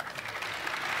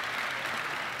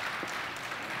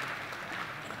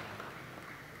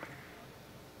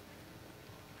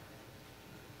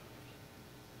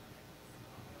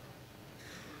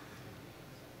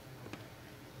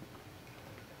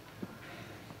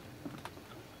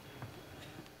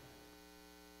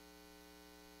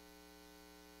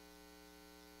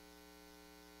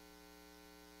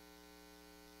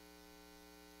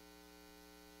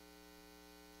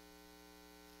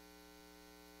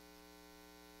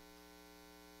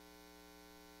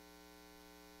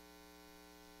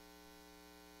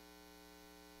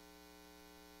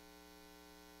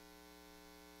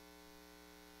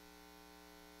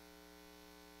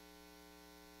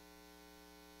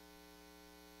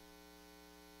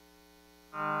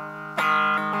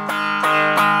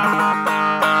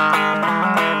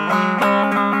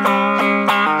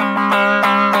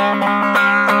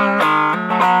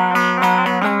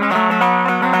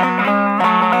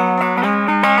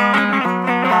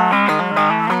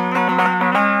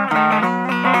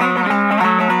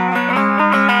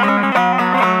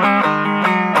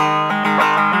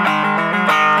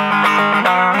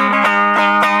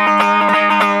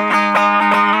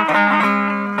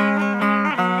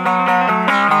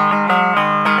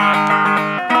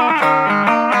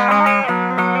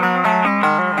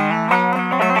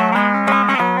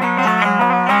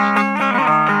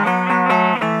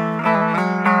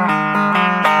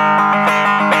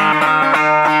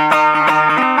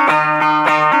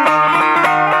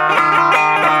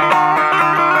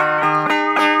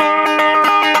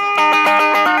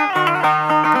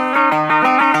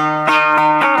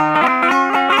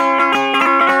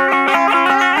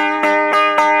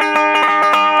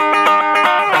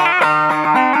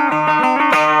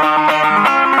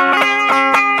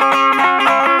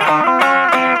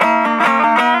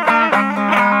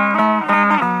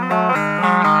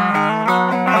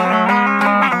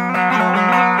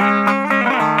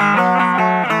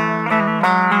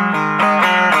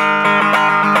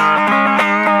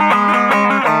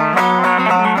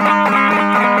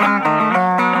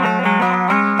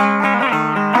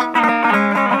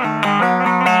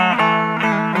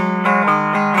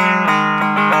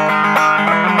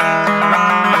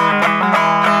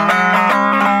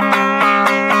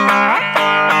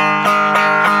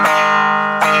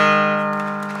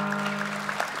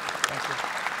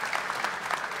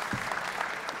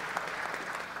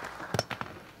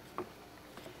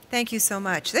 Thank you so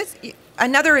much. That's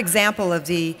another example of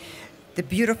the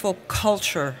beautiful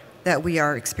culture that we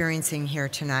are experiencing here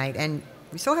tonight, and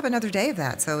we still have another day of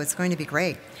that, so it's going to be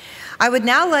great. I would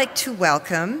now like to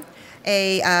welcome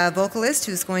a vocalist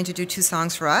who's going to do 2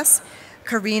 songs for us,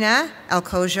 Karina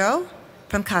Alkojo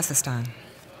from Kazakhstan.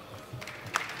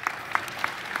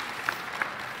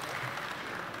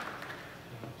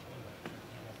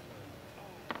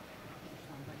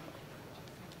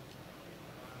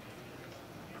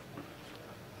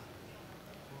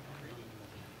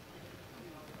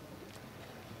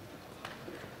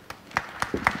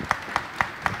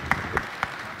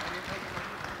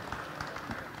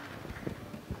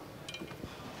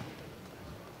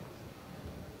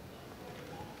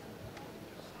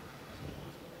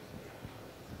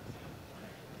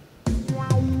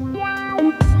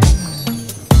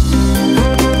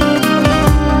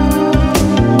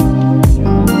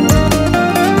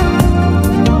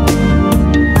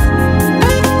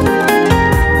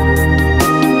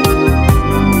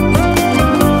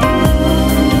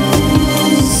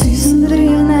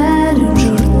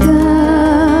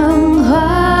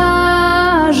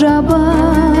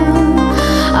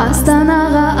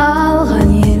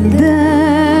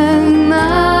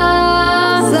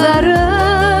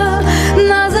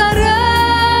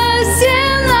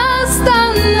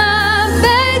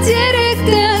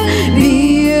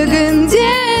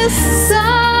 биігінде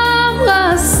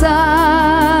самғаса,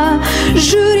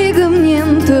 жүрегімнен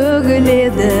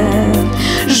төгіледі,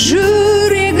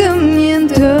 жүрегімнен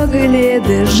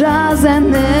төгіледі жаз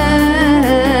әнім.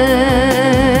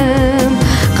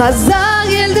 Қазақ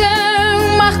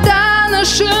елдің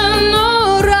мақтанышын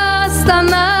нұр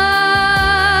Астана,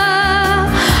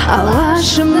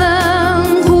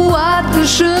 алашымның қуат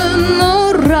күшін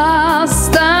нұр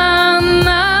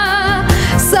Астана,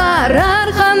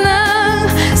 сарыарқаның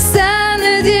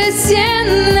сәні де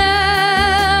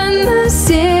сенің,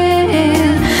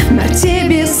 сен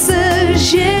мәртебесі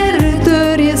жер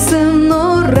төресі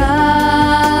нұр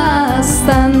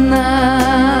Астана.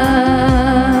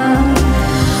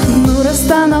 Нұр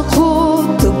Астана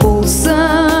құтты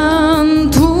болсын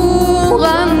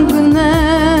туған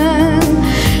күнің,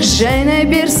 жайнай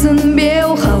берсін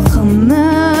беу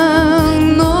халқымның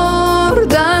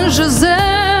нұрдан жүзі,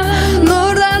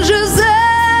 нұрдан жүзі.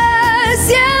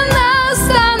 Сен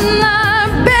Астана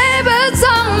бейбіт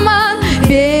заман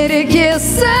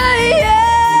берекесі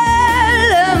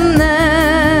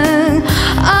елімнің,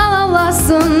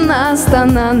 алаласын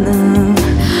Астананың,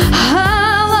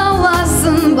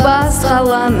 алаласын бас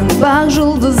қаланың бақ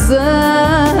жұлдызы.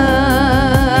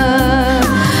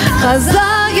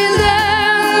 Қазақ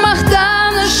елдің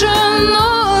мақтанышын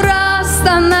нұр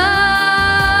Астана,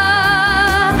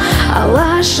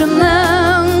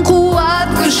 алашымның қуат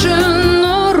күшін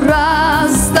нұр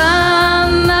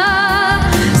Астана,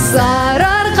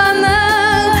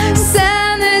 сарыарқаның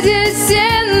сәні де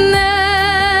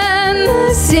сенің,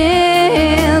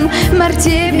 сен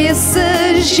мәртебесі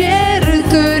жер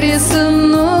төресі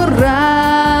нұр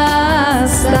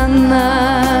Астана.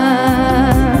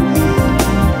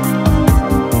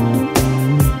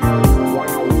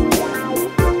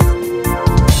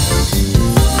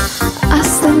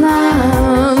 Астана,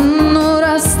 нұр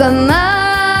Астана,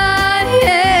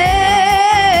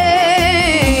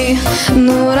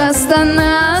 нұр Астана,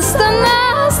 Астана,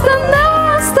 Астана,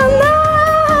 Астана.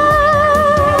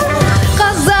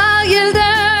 Қазақ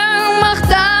елдің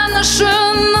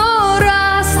мақтанышын нұр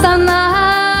Астана,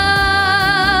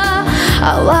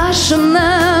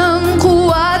 алашымның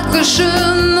қуат күшін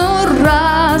нұр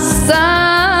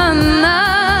Астана,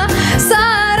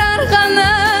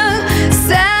 сарыарқаның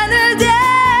сәні де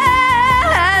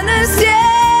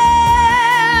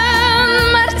сен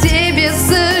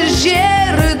мәртебесі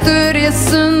жер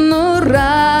төресі нұр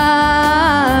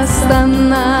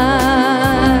Астана.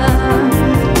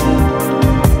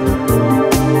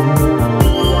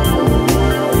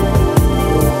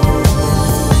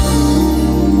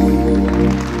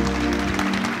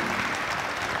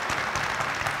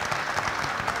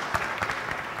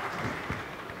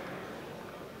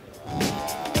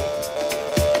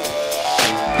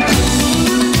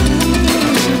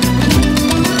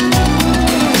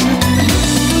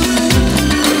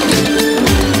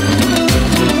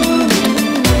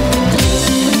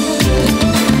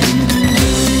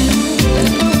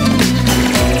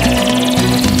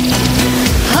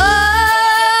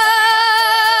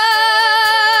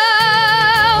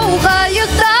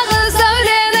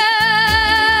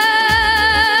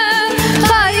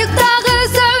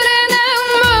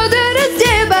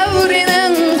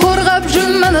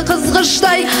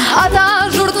 Қызғыштай ата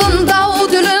жұртын тау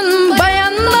түлін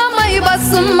баяндамай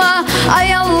басыма,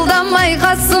 аялдамай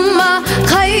қасыма,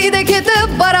 қайда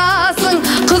кетіп барасың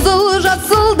қызыл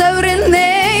жасыл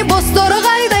дәуренней. Бос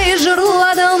торғайдай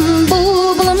жырладым,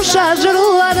 бұлбұлымша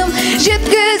жырладым,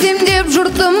 жеткізем деп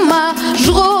жұртыма,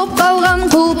 жұғып қалған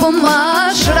құлпыма,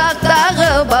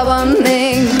 шырақтағы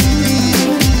бабамның.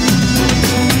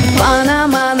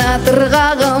 Мана-мана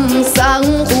тырғағым,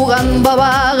 сағын қуған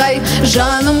бабағай,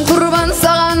 жаным құрбан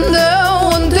сағанды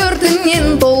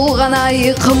 14-нен толғанай,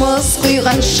 қымыз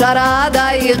құйған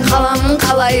шарадай, қалам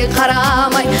қалай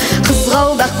қарамай,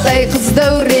 қызғалдақтай қыз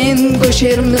дәурен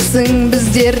көшермісің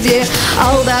біздерде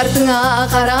алдартыңа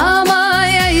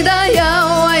қарамай.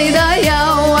 Айдай-ау,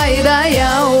 айдай-ау,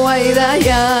 айдай-ау,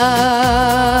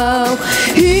 айдай-ау.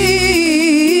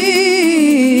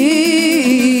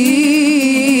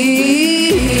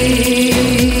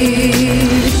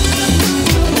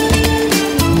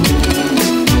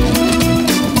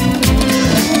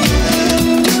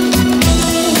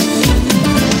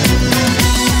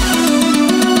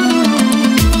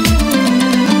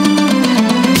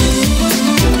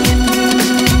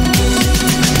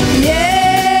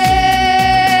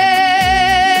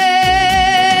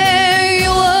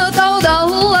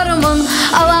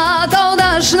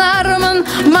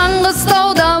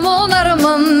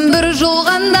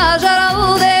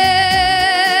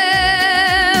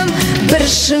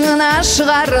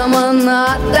 шығармын,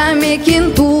 ата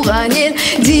мекен туған ел,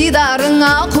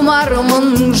 дидарыңа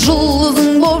құмармын,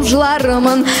 жұлдызың боп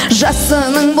жылармын,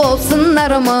 жасының боп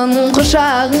сынармын,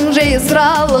 құшағың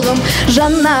жайсыралығым,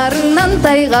 жанарыңнан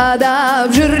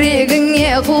тайғадап,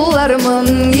 жүрегіңе құлармын.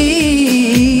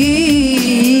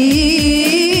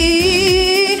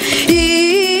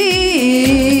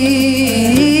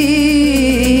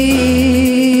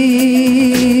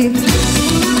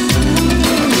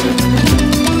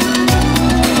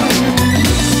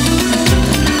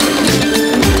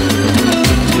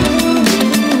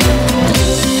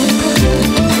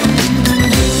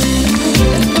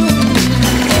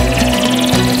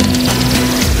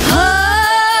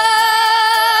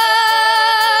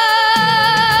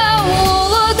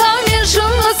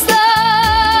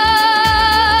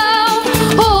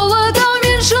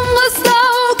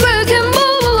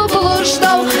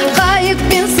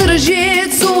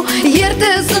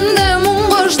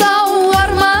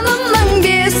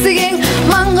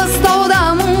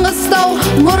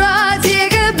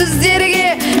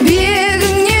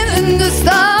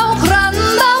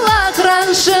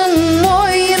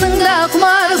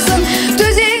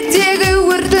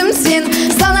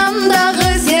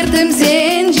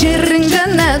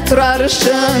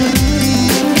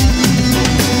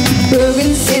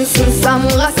 Бүгін сенсің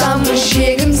самғасам,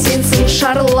 шегім сенсің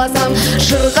шарласам,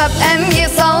 жырғап әнге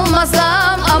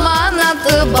салмасам,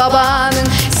 аманаты бабаның,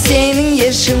 сенің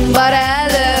ешің бар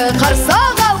әлі, қарса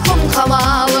қалқым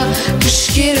қамалы, күш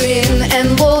керуен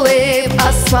ән болып,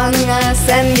 аспаныңа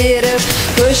сән беріп,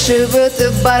 көшіп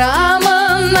өтіп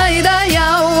барамын,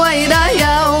 айдай-ау,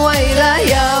 айдай-ау,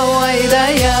 айдай-ау,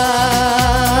 айдай-ау.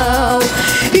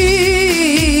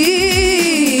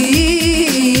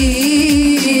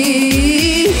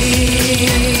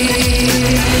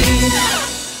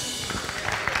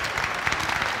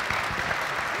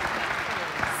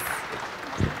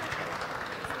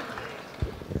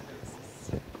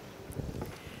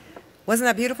 Wasn't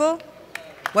that beautiful?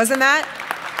 Wasn't that?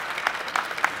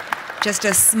 Just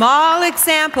a small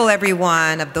example,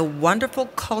 everyone, of the wonderful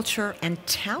culture and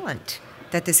talent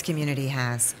that this community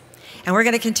has. And we're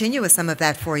going to continue with some of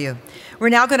that for you. We're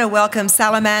now going to welcome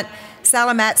Salamat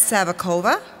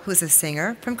Savakova, who's a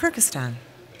singer from Kyrgyzstan.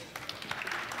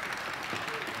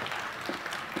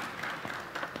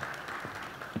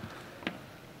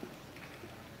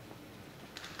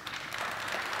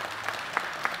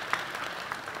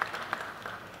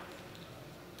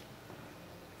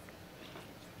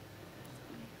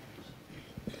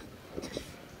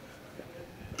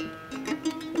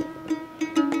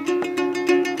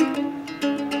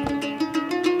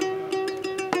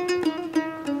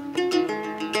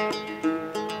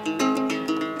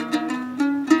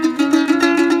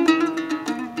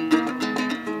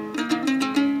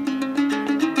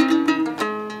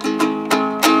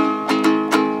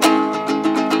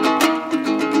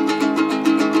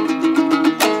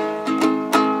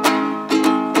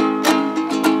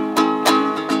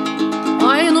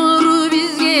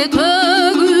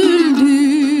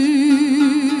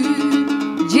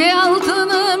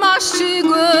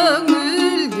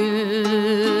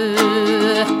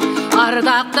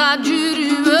 Ardaqta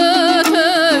жүрүп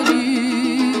өтөлү,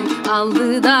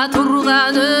 алдыда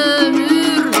турган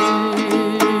өмүрү.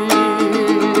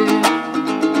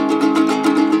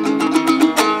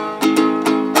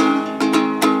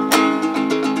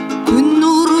 Күн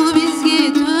нуру бизге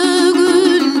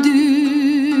төгүлдү,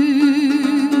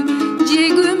 же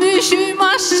күмүшүм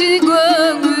ашчы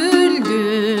көңүлгө.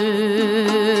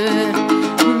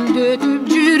 Гүлдөтүп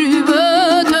жүрүп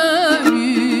өтөлү,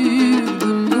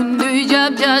 гүлгүндөй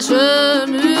жап-жаш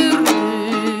өмүрү.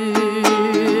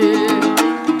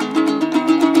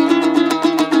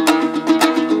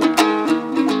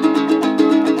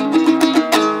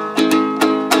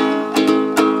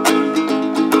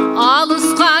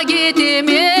 Алыска кетем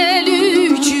эл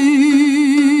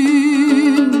үчүн,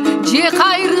 же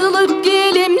кайрылып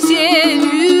келем сен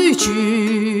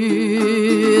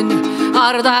үчүн.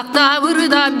 Ардакта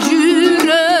ырдап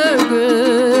жүрөгөр,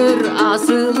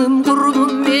 асылым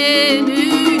курбум мен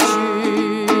үчүн.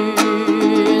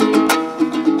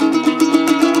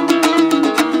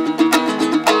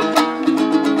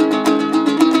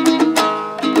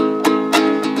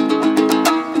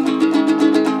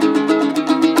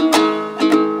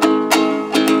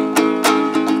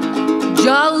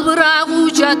 Жалбырак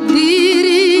учат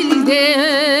дирилдеп,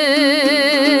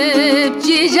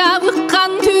 же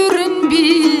жабыккан түрүн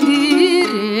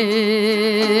билдирет.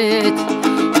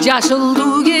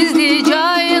 Жашылдуу кезде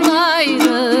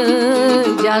жайнайды,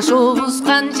 жашообуз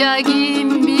канча ким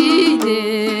билет.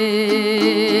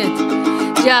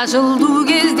 Жашылдуу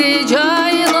кезде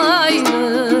жайнайды,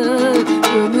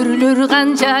 ömürlür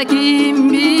kanca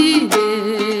kim bilir.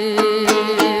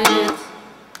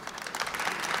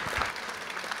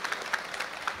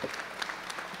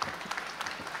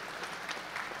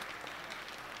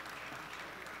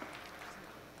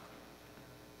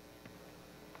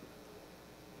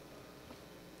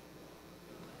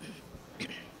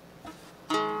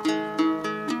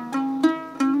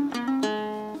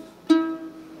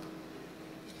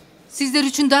 Sizler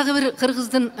üçün дағы bir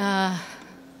Kırgızdın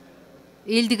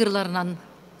eldi kırlarынан,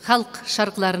 halk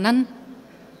şarkılarından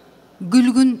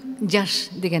Gülgün Jaş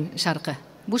деген şarkı.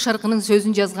 Bu şarkının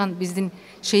sözün yazgan bizden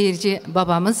şehirci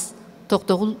babamız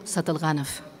Toktogul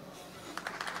Satılganov.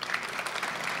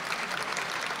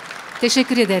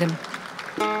 Teşekkür ederim.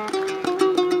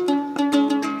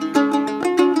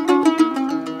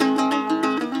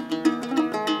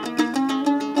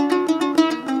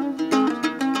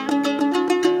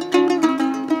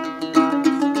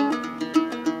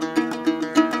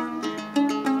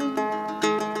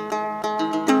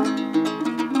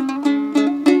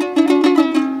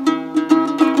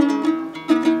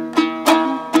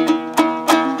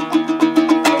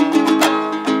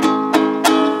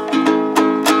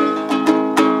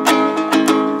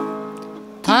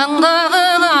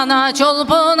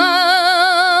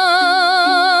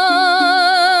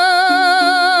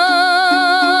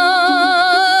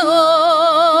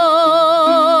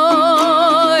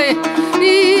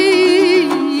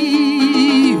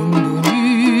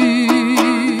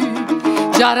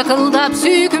 Jarkıldap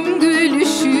süyküm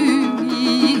gülüşüm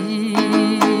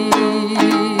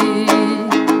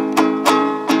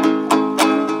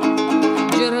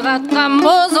Jırgatkan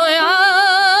bozoya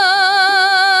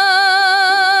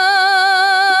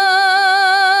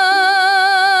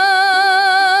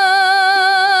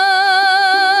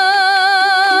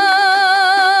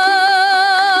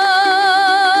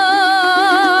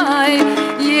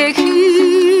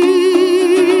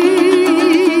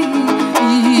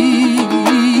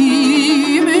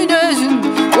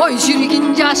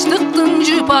Yaşlıktın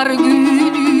cıpar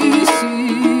gülüsün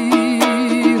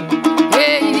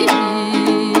hey.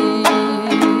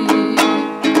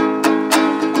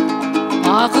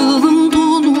 Akılın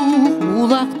dolu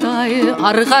bulakтай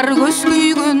Argar göz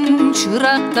küygün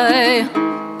çırakтай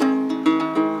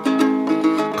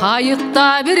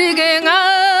Kayıkta birgen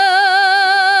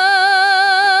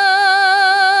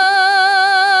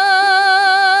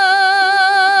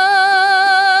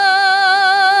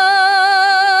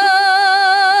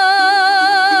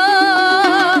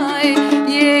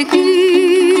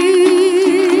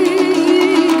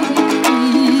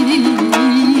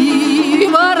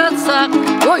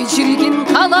Oy çirkin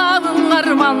kalavın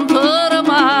arman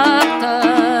tırmaktay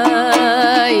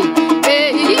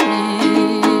ey.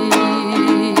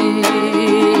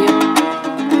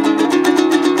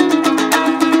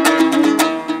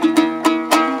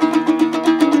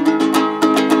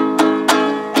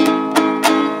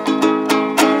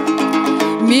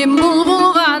 Min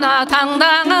bulbul gana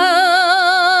tangdana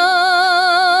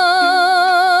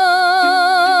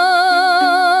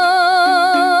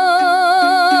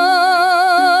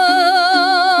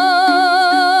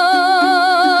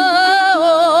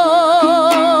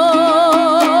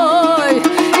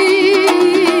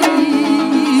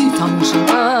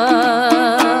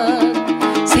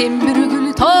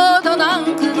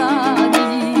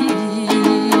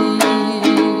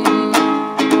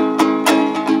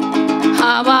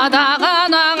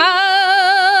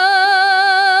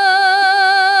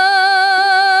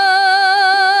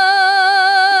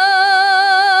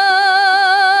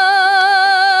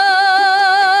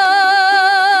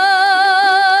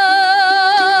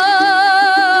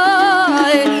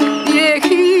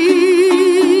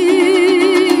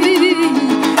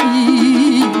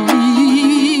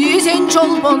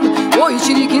Oy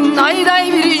çirkin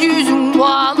ayday bir yüzün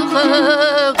bağlıkın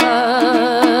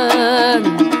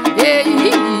ey.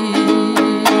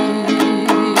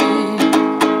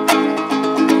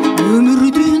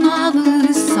 Ömürdün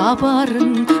alır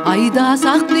sabarın ayda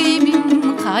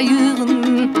saklaymin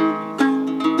kayığın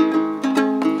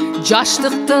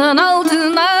Yaşlıktın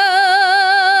altına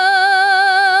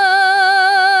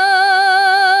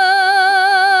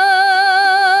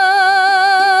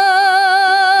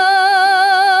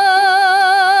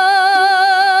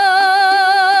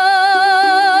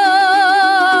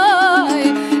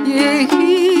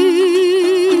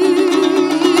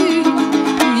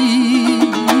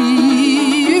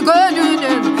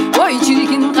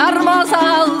karmaz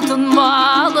altın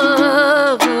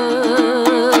balığın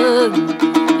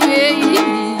ey.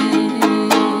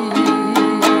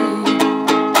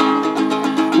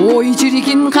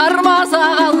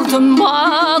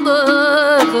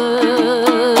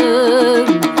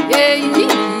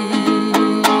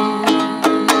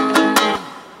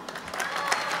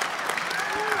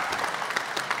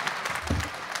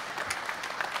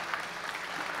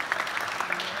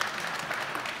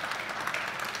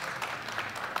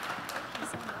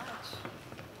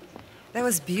 That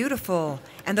was beautiful.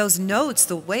 And those notes,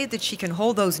 the way that she can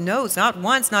hold those notes, not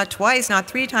once, not twice, not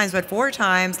 3 times, but 4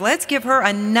 times. Let's give her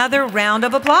another round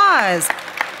of applause.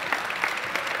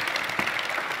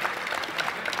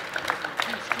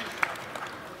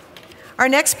 Our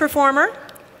next performer,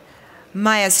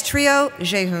 Maestro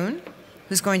Jehun,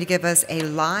 who's going to give us a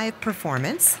live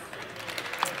performance.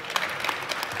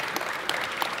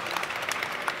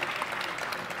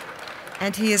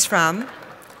 And he is from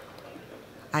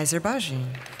Azerbaijan.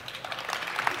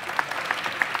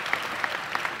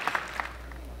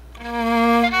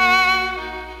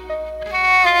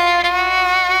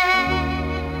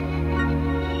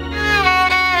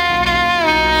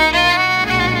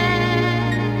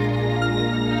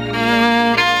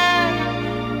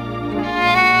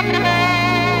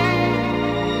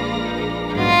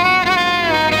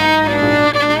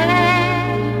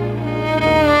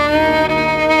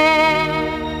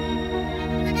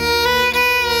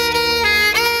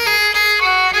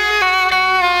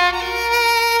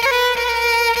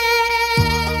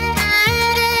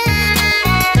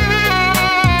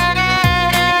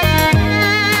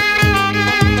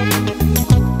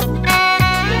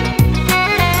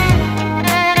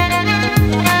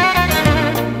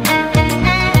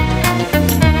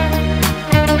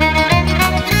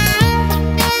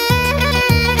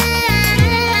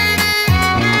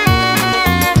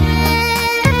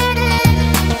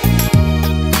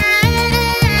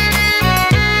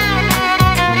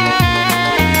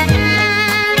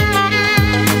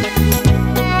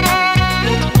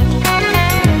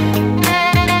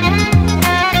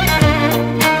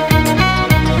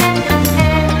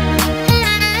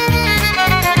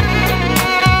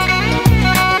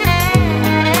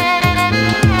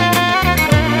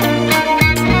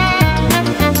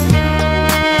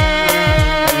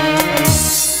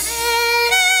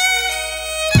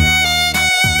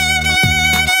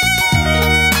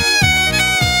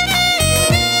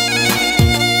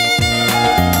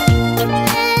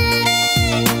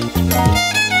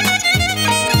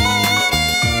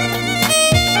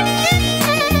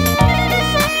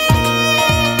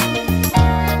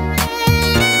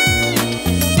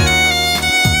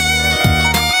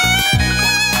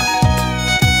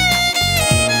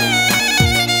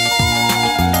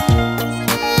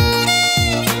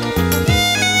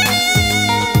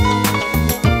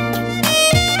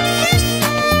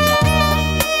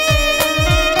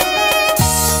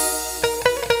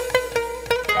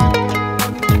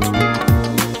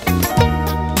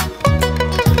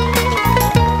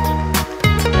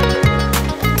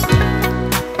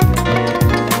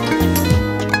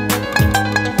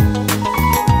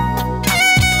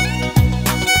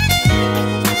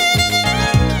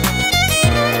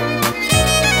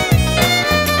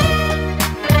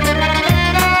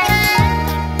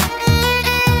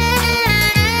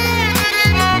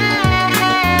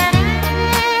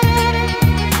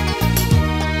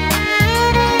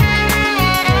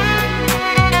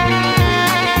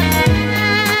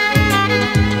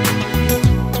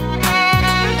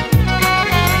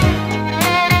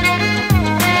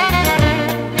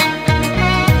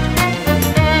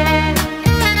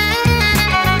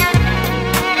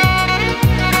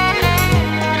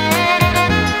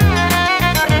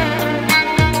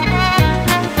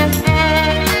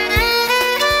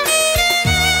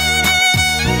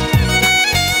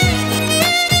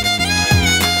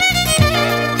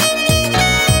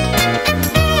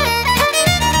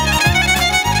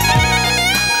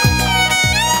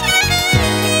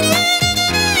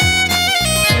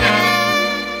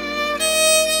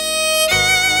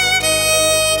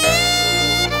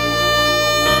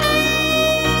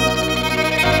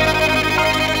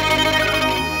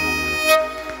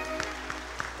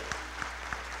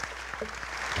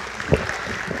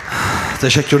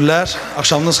 Teşekkürler.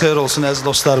 Akşamınız xeyir olsun əziz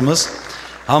dostlarımız.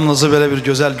 Hamınızı belə bir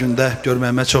gözəl gündə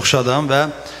görməyimə çox şadam və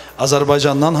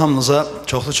Azərbaycandan hamınıza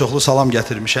çoxlu salam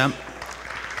gətirmişəm.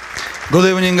 Good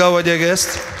evening, our dear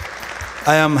guests.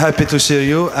 I am happy to see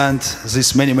you and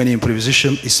this many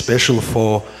improvisation is special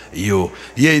for you.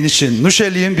 Yeyin için nuş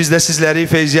eləyin, biz də sizləri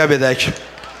feyziyab edək.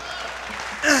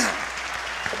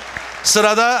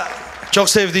 Sırada çok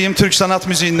sevdiğim Türk sanat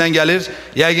müziğinden gelir.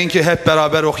 Yəqin ki hep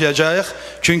beraber oxuyacağıq.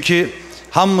 Çünkü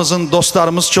hamımızın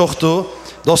dostlarımız çoxdur.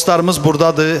 Dostlarımız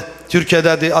buradadır,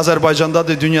 Türkiyədədir,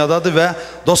 Azərbaycandadır, dünyadadır və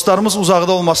dostlarımız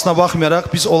uzaqda olmasına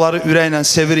baxmayaraq biz onları ürəklə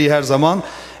sevirik hər zaman.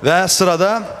 Və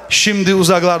sırada Şimdi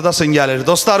Uzaqlardasın gəlir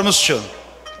dostlarımız üçün.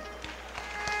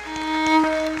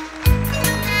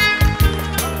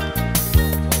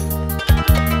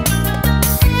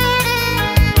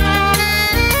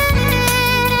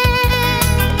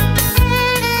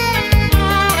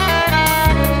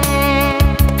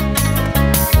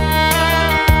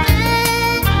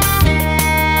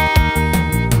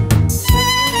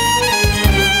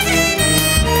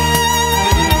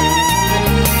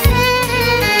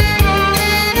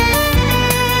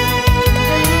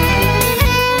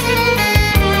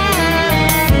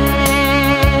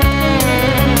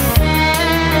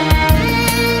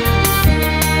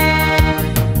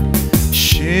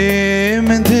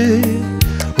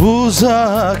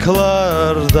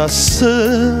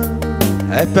 uzaklardasın.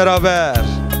 Hep beraber.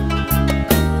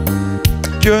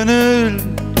 Gönül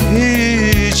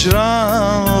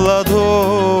hicranla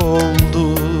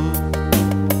doldu.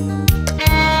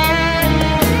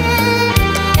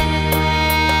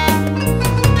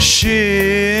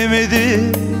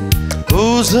 Şimdi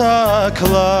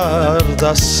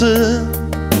uzaklardasın.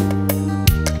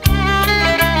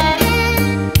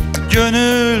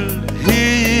 Gönül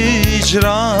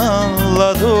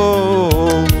hicranla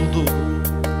doldu.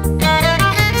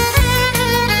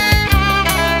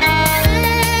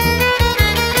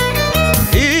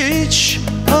 Hiç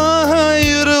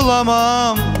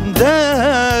ayrılamam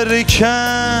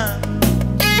derken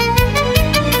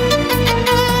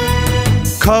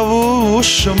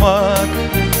kavuşmak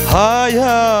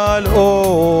hayal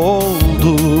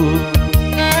oldu.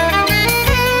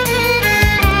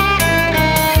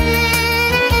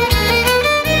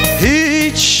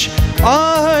 Hiç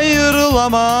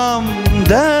ayrılamam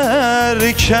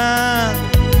derken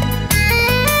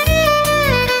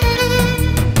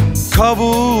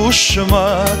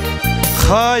kavuşmak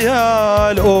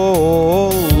hayal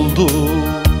oldu.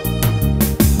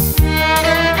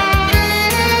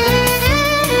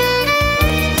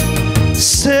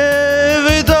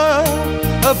 Sevda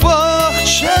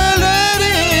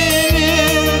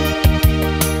bahçelerinin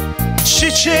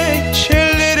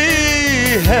çiçekleri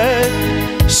hep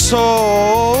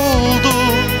soldu.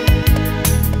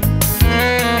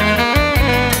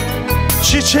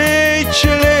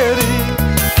 Çiçekleri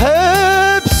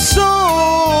hep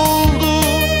soldu.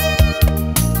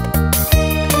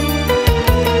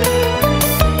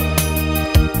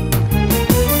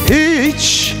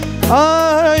 Hiç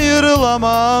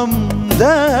ayrılamam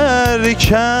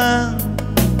derken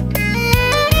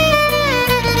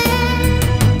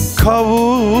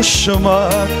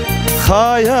kavuşmak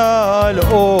hayal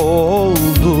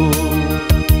oldu.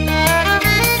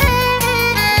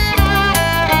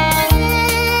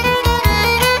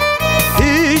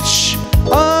 Hiç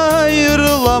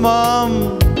ayrılamam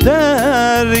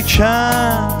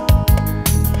derken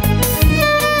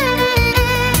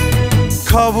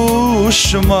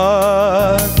kavuşmak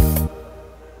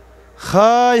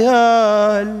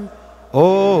hayal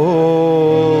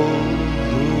oldu.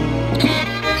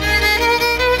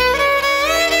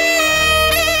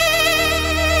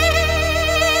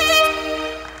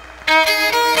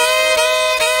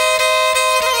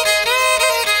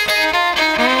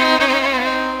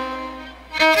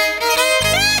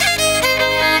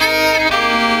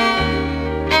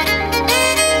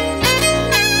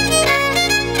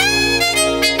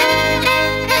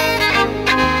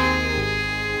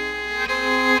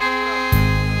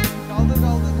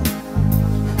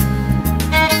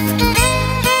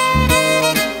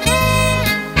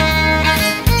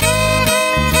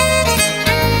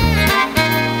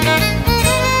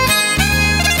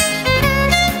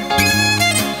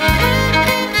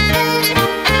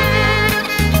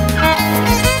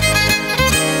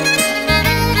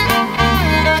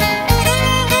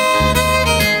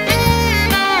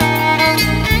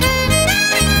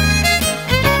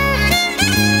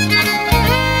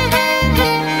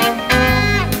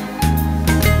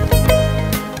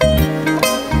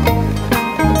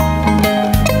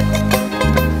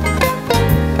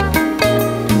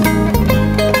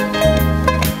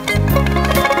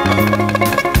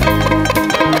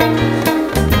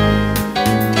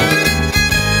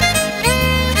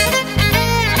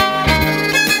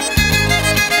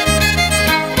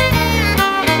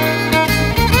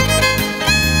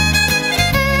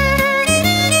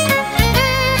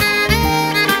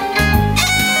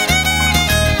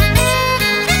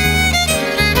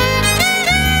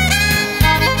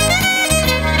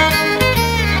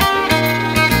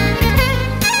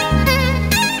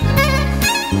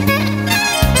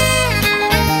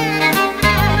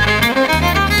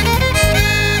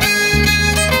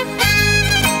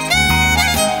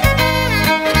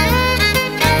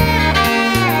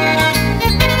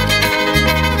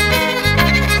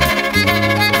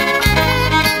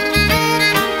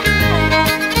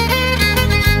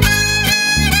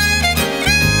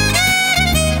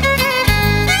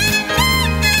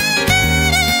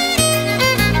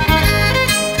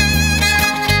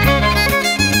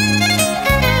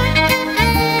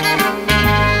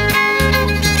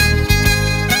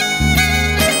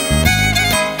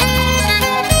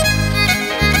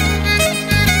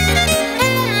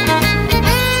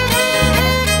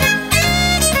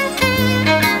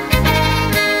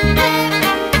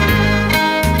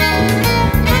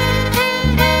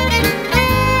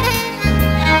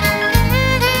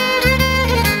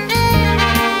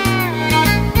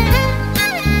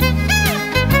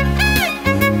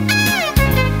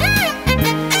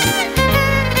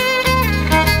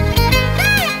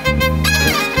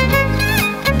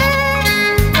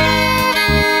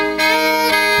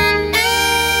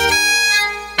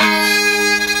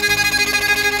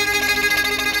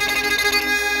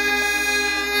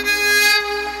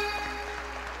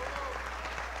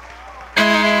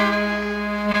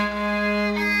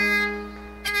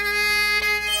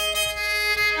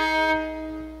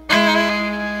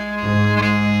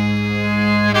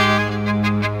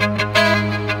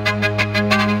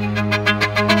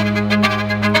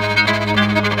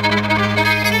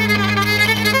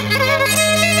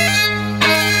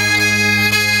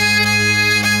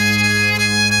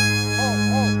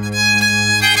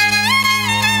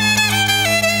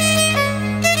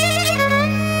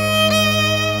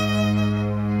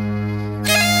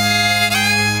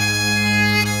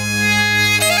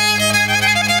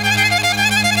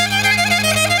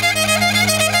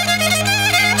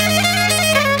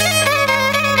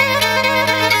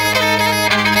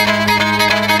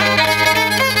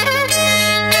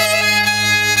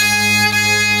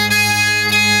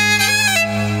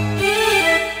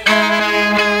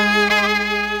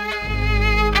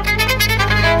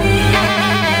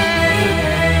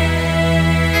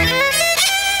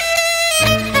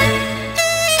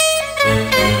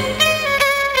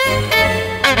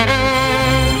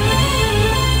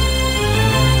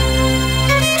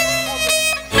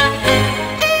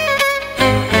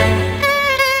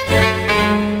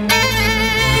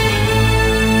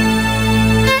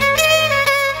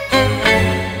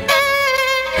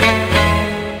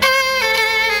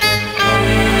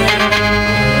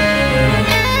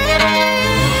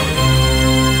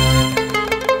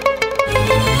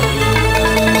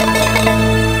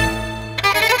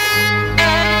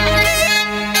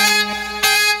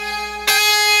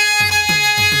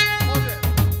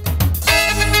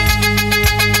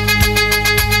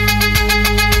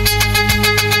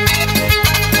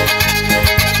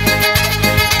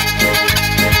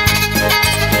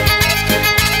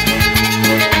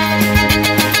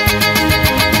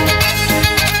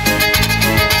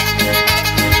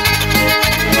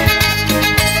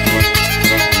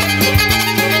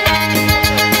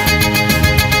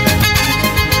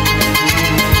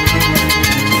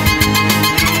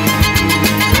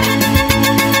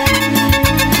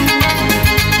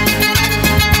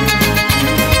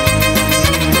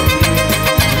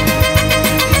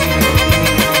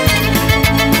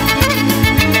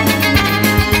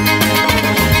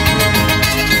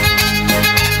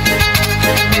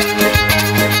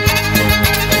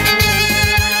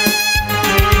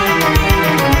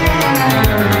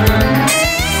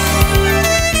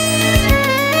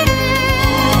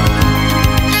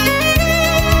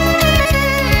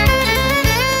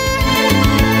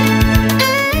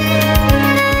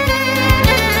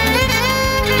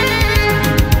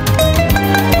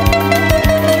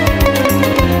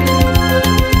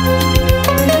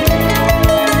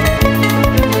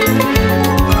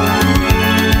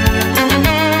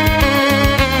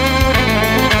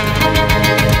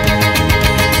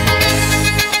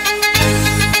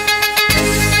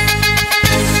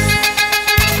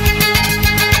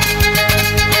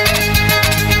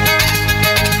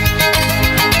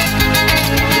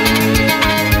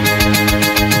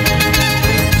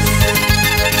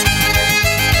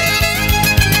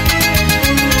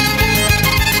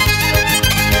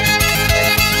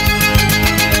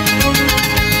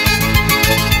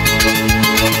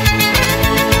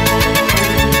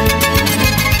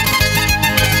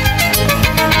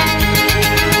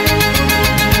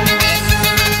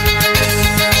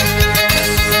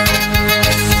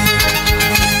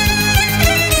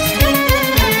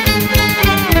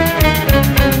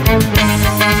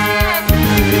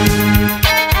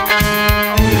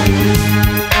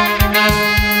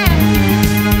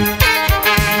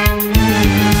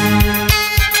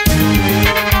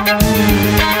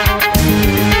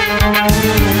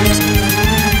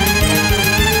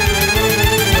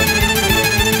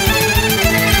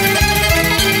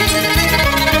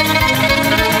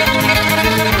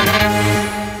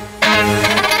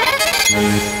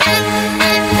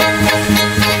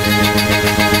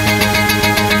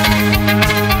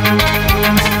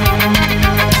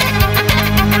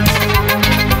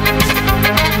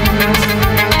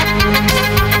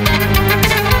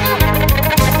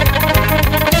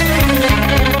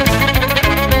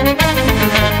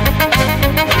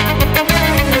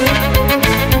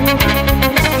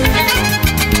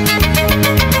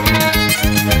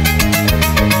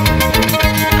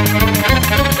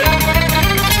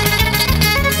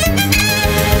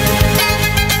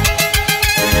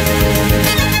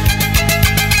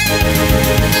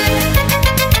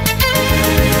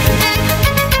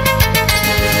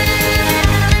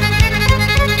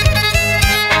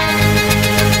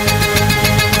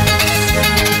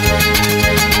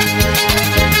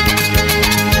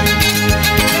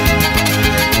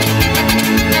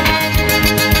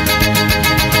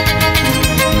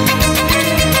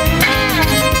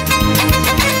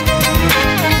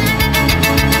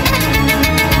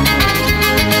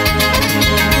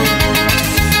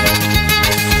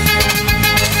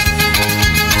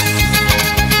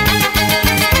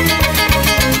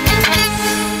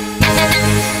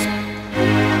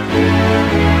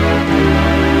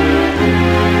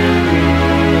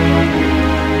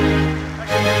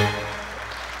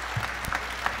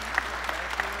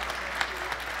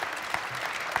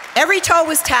 Every toe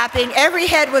was tapping, every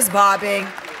head was bobbing,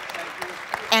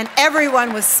 and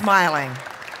everyone was smiling.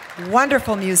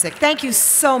 Wonderful music. Thank you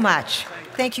so much.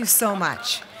 Thank you so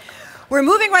much. We're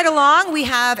moving right along. We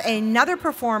have another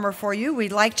performer for you.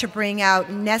 We'd like to bring out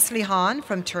Neslihan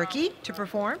from Turkey to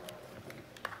perform.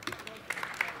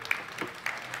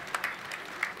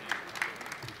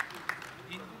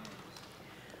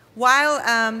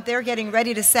 While they're getting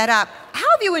ready to set up, how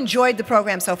have you enjoyed the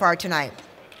program so far tonight?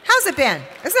 How's it been?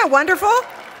 Isn't that wonderful?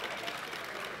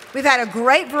 We've had a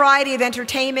great variety of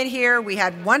entertainment here. We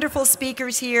had wonderful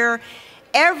speakers here.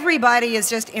 Everybody is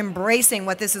just embracing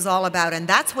what this is all about, and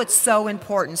that's what's so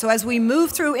important. So as we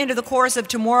move through into the course of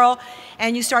tomorrow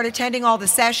and you start attending all the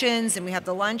sessions, and we have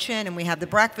the luncheon and we have the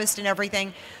breakfast and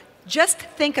everything, just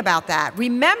think about that.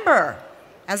 Remember,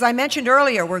 as I mentioned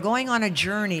earlier, we're going on a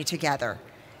journey together,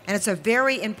 and it's a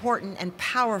very important and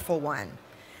powerful one.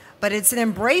 But it's an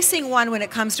embracing one when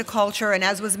it comes to culture, and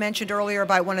as was mentioned earlier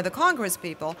by one of the Congress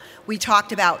people, we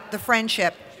talked about the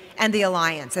friendship and the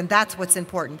alliance, and that's what's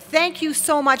important. Thank you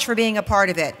so much for being a part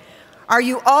of it. Are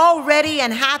you all ready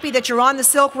and happy that you're on the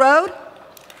Silk Road?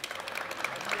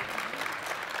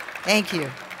 Thank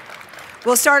you.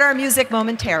 We'll start our music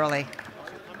momentarily.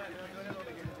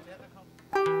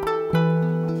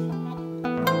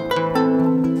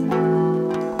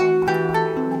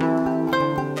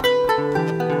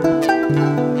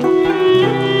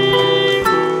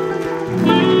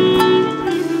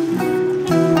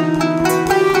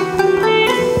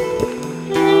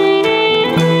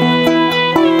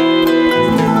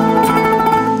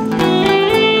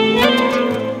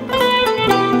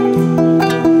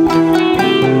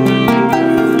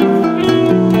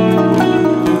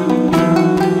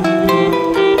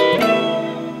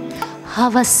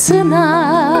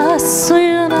 Havasına,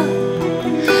 suyuna,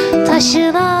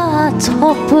 taşına,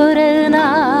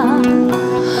 toprağına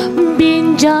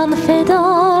bin can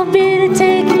feda bir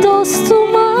tek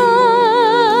dostuma.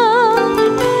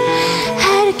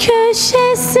 Her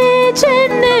köşesi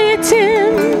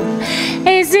cennetim,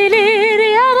 ezilir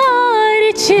yanar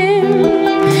içim.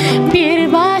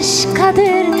 Bir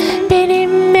başkadır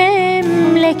benim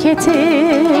memleketim.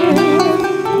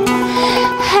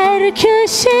 Her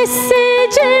köşesi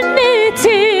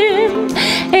cennetim,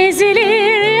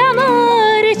 ezilir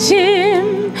yanar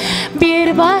içim.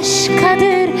 Bir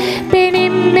başkadır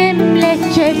benim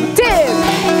memleketim.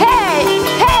 Hey,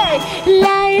 hey,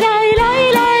 lay lay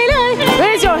lay lay lay.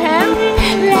 Raise your hand.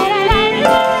 Lay lay lay.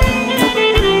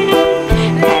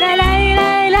 Lay lay lay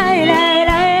lay lay lay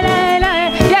lay lay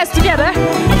lay. Yes, together.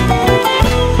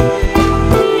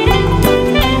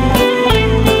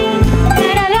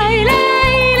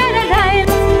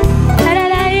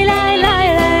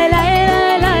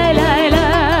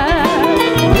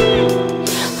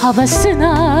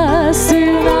 Havasına,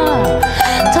 suyuna,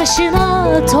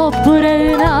 taşına,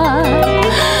 toprağına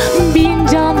bin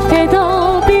can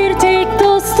feda bir tek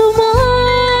dostuma.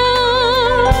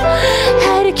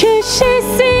 Her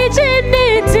köşesi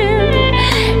cennetim,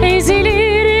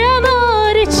 ezilir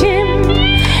yanar içim.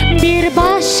 Bir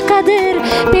başkadır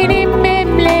benim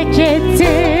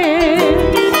memleketim.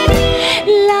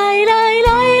 Lay lay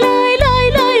lay lay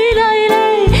lay lay lay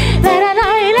lay. La la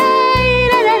lay lay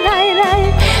la la lay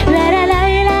lay.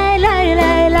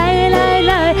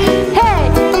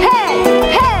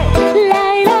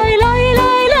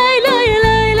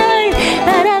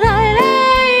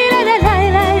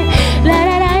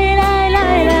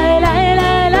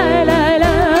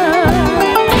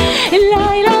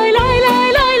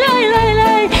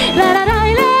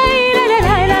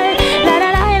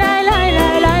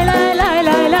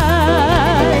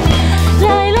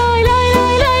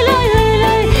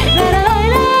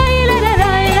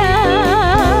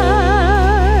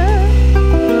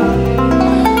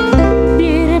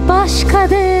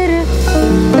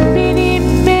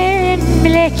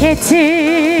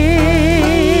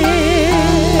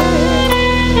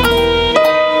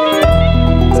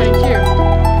 Thank you.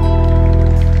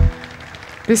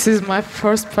 This is my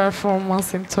first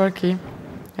performance in Turkey,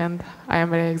 and I am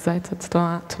very excited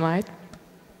tonight.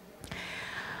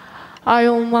 I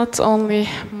will not only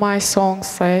my songs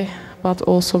say, but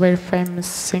also very famous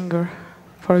singer.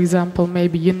 For example,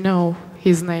 maybe you know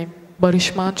his name,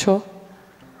 Barış Manço.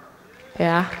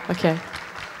 Yeah, okay.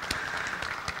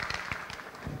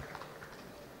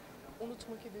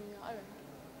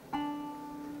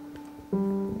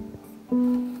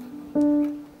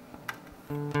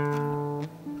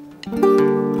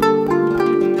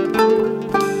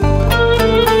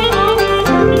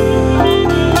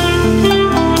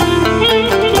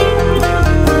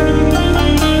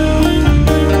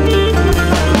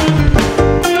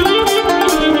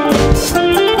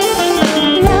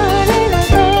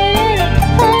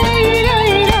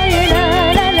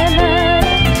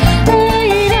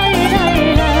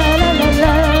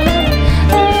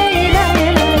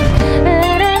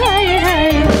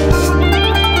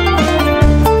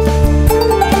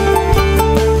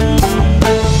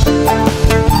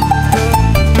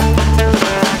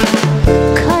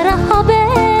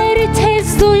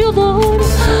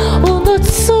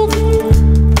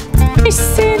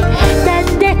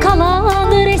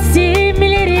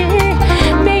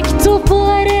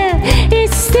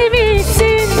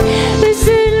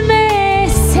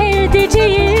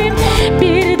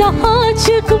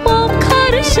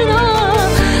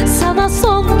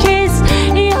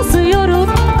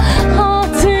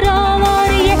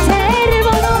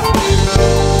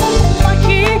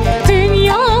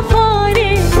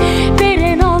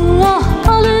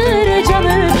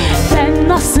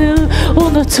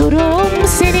 unuturum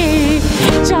seni.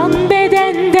 Can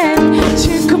bedenden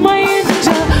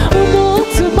çıkmayınca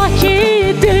unutma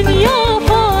ki dünya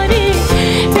fani.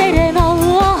 Veren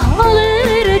Allah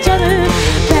alır canı,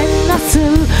 ben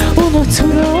nasıl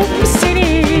unuturum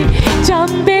seni.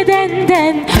 Can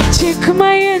bedenden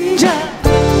çıkmayınca.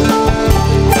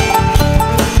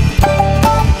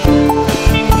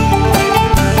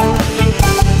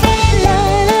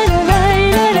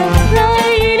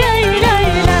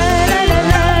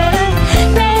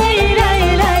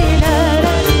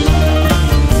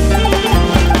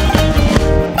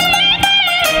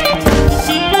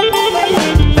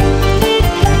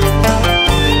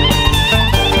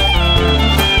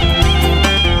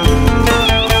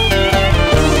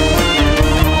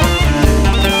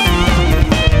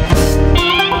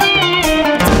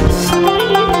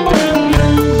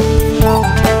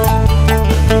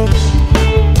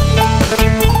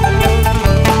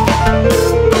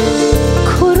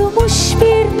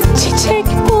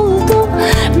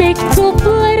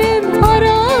 Mektupların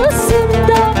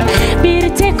arasında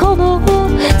bir tek onu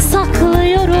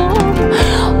saklıyorum.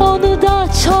 Onu da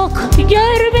çok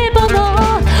görme bana.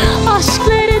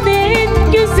 Aşkların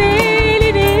en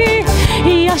güzelini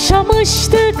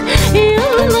yaşamıştık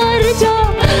yıllarca.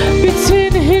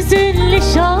 Bütün hüzünlü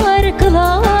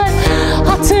şarkılar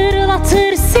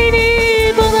hatırlatır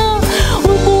seni bana.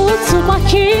 Unutma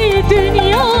ki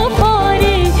dünya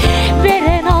fani.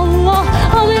 Veren Allah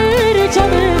alır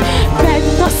canı, ben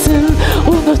nasıl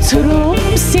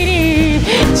unuturum seni.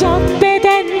 Can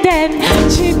bedenden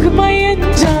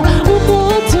çıkmayınca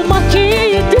unutma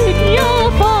ki dünya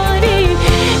fani.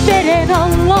 Veren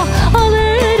Allah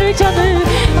alır canı,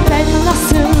 ben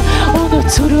nasıl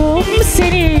unuturum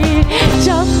seni.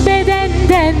 Can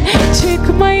bedenden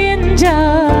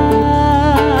çıkmayınca.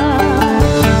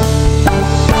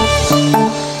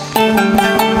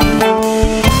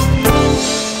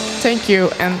 Thank you.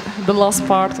 And the last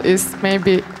part is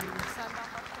maybe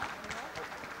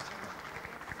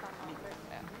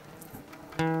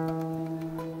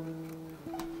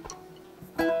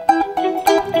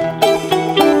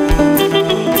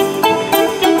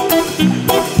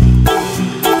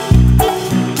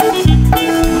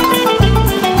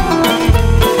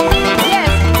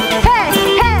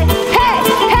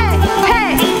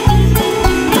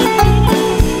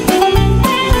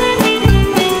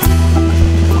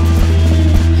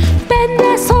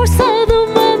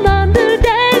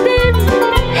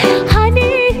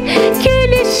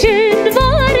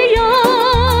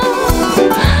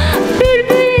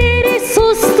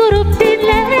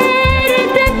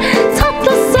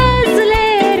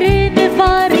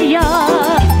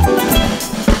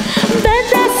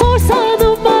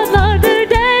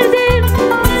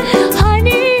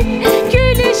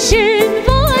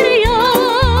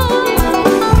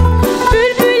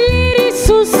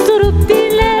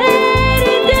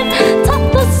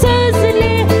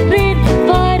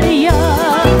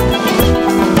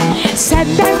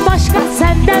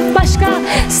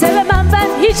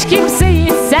hiç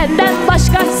kimseyi, senden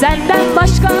başka, senden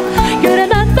başka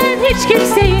göremem ben hiç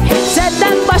kimseyi,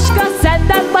 senden başka,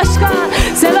 senden başka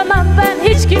sevemem ben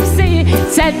hiç kimseyi,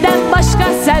 senden başka,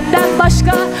 senden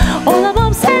başka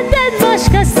olamam senden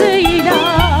başkasıyla.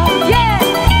 Yeah!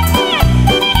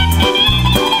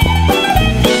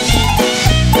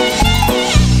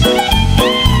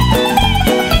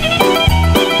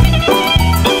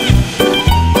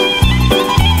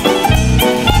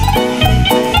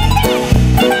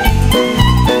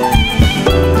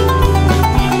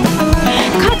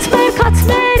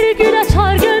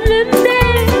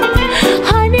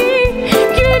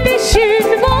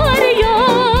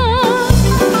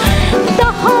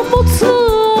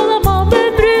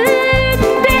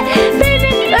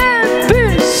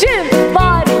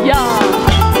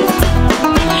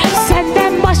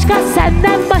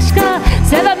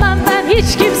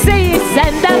 Hiç kimseyi,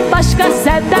 senden başka,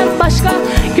 senden başka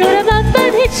göremem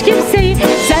ben hiç kimseyi,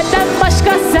 senden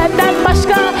başka, senden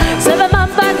başka sevemem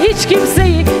ben hiç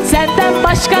kimseyi, senden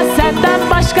başka, senden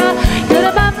başka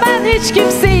göremem ben hiç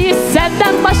kimseyi,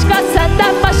 senden başka,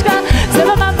 senden başka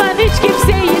sevemem ben hiç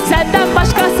kimseyi, senden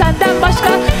başka, senden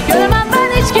başka göremem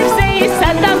ben hiç kimseyi,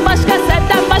 senden başka,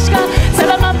 senden başka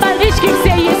sevemem ben hiç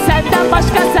kimseyi, senden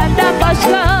başka, senden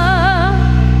başka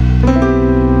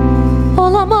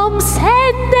olamam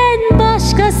senden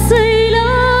başkasıyla.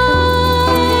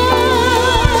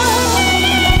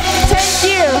 Thank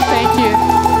you. Thank you.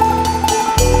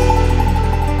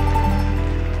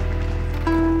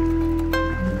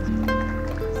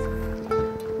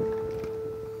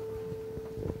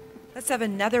 Let's have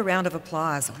another round of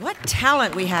applause. What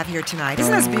talent we have here tonight.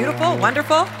 Isn't this beautiful,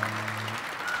 wonderful?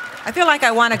 I feel like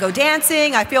I want to go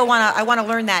dancing. I want to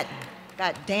learn that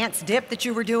dance dip that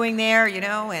you were doing there, you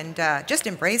know, and just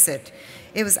embrace it.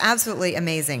 It was absolutely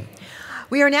amazing.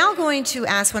 We are now going to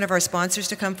ask one of our sponsors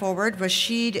to come forward,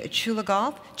 Rashid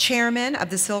Chulagov, Chairman of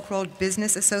the Silk Road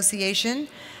Business Association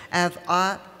of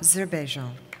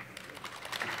Azerbaijan.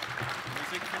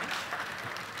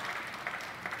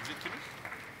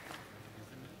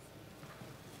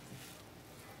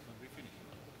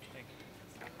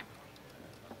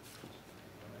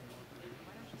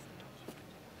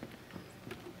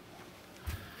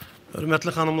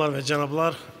 Hörmətli xanımlar və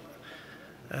cənablar,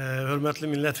 hörmətli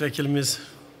millət-vəkilimiz,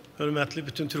 hörmətli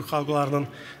bütün Türk xalqlarının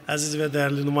əziz və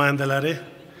dəyərli nümayəndələri,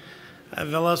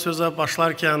 əvvəla sözə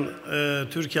başlarkən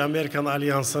Türkiyə-Amerikan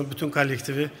Alyansının bütün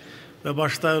kollektivi və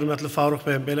başda hörmətli Faruk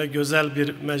bəyin belə gözəl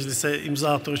bir məclisə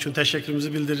imza atdığı üçün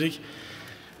təşəkkürümüzü bildiririk.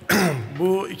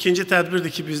 Bu ikinci tədbirdir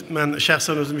ki, mən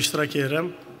şəxsən özüm iştirak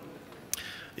edirəm.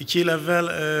 2 il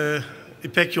əvvəl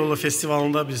İpek Yolu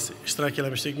Festivalında biz iştirak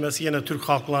eləmişdik. Məsələn, yenə Türk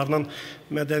xalqlarının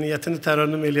mədəniyyətini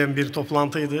tərənnüm edən bir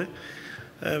toplantıydı.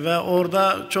 Və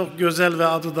orada çox gözəl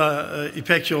və adı da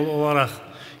İpek Yolu olaraq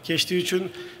keçdiyi üçün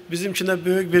bizim üçün də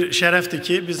böyük bir şərəfdir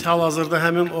ki, biz hal-hazırda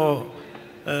həmin o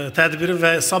tədbirin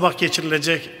və sabah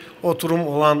keçiriləcək oturum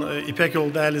olan İpek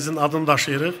Yolu dəhlizinin adını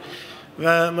daşıyırıq.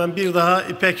 Və mən bir daha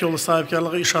İpek Yolu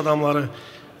sahibkarlığı iş adamları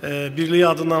birliyi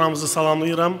adından hamımızı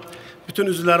salamlayıram. Bütün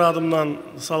üzvləri adımdan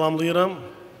salamlayıram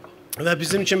və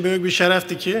bizim üçün böyük bir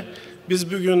şərəfdir ki, biz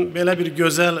bugün belə bir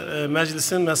gözəl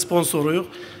məclisin sponsoruyuq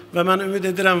və mən ümid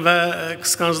edirəm və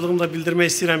qısqanclığımı da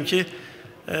bildirmək istəyirəm ki,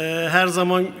 hər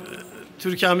zaman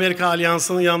Türkiyə-Amerika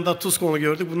Alyansının yanında Tuskonu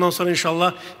gördük. Bundan sonra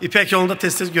inşallah İpek yolunda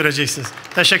tez-tez görəcəksiniz.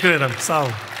 Təşəkkür ederim. Sağ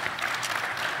olun.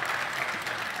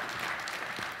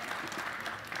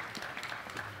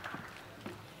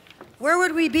 Where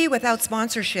would we be without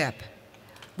sponsorship?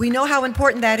 We know how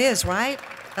important that is, right?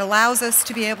 Allows us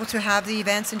to be able to have the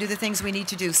events and do the things we need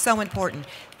to do. So important.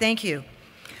 Thank you.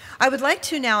 I would like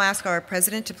to now ask our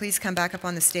president to please come back up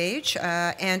on the stage,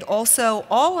 and also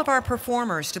all of our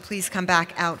performers to please come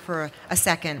back out for a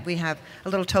second. We have a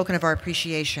little token of our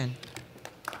appreciation.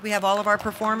 We have all of our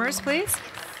performers, please.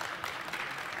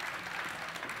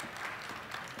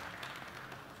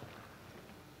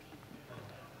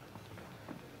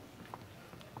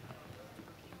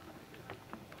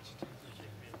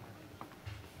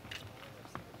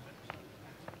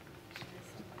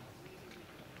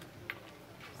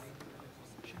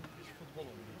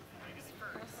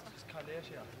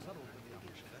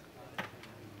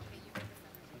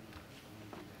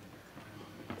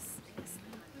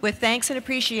 With thanks and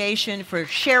appreciation for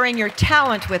sharing your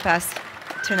talent with us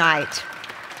tonight.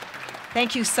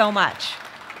 Thank you so much.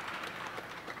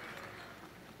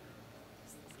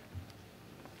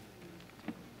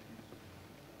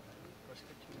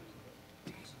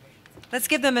 Let's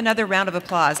give them another round of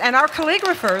applause, and our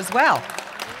calligrapher as well.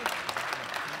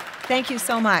 Thank you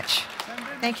so much.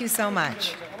 Thank you so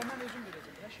much.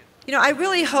 You know, I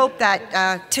really hope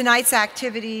that tonight's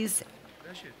activities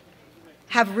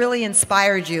have really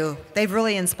inspired you. They've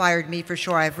really inspired me for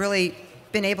sure. I've really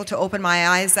been able to open my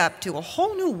eyes up to a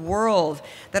whole new world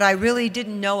that I really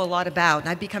didn't know a lot about. And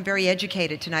I've become very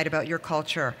educated tonight about your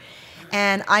culture.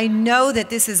 And I know that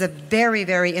this is a very,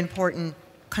 very important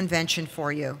convention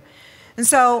for you. And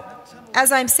so,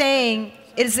 as I'm saying,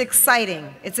 it is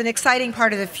exciting. It's an exciting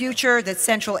part of the future that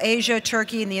Central Asia,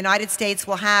 Turkey, and the United States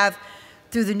will have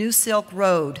through the new Silk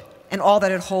Road and all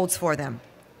that it holds for them.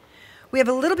 We have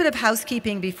a little bit of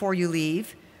housekeeping before you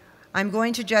leave. I'm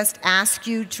going to just ask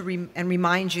you to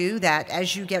remind you that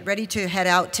as you get ready to head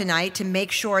out tonight, to make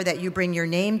sure that you bring your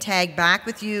name tag back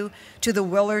with you to the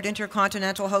Willard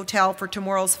Intercontinental Hotel for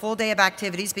tomorrow's full day of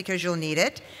activities, because you'll need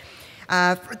it,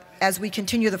 as we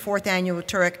continue the 4th Annual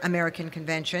Turkic American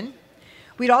Convention.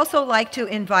 We'd also like to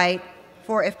invite,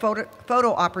 for a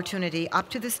photo opportunity up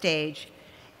to the stage,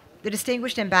 the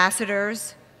distinguished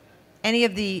ambassadors, any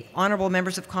of the honorable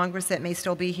members of Congress that may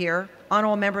still be here,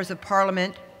 honorable members of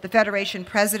Parliament, the Federation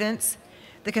presidents,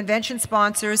 the convention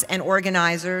sponsors and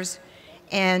organizers,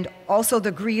 and also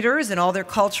the greeters in all their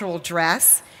cultural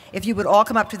dress. If you would all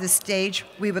come up to the stage,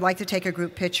 we would like to take a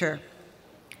group picture.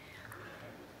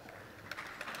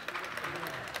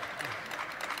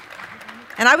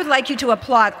 And I would like you to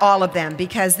applaud all of them,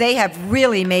 because they have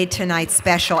really made tonight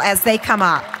special as they come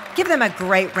up. Give them a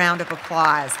great round of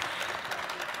applause.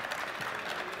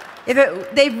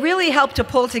 They've really helped to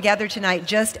pull together tonight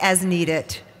just as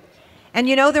needed. And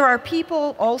you know, there are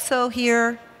people also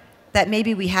here that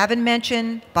maybe we haven't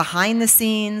mentioned, behind the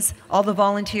scenes, all the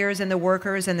volunteers and the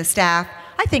workers and the staff.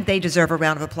 I think they deserve a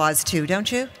round of applause too,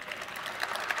 don't you?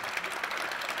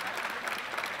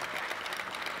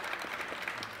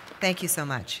 Thank you so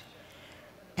much.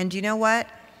 And you know what?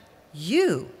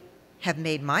 You have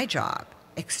made my job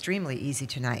extremely easy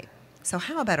tonight. So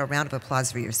how about a round of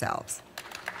applause for yourselves?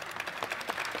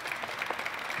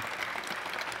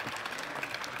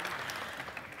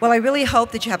 Well, I really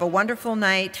hope that you have a wonderful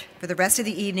night for the rest of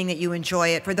the evening, that you enjoy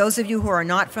it. For those of you who are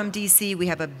not from DC, we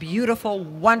have a beautiful,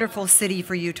 wonderful city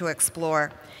for you to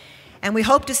explore. And we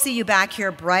hope to see you back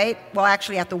here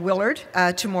actually at the Willard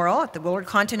tomorrow, at the Willard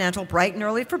Continental, bright and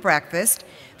early for breakfast,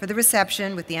 for the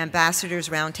reception with the Ambassadors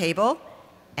Roundtable.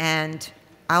 And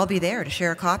I'll be there to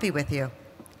share a coffee with you.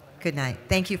 Good night.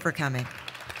 Thank you for coming.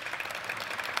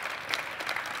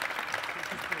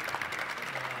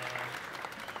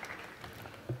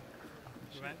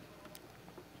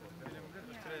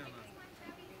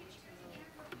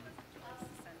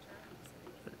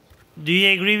 Do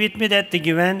you agree with me that the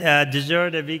Güven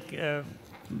deserved a big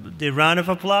the round of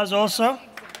applause also? So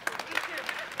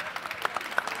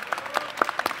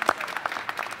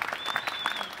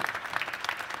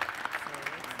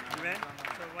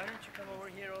why don't you come over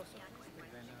here also?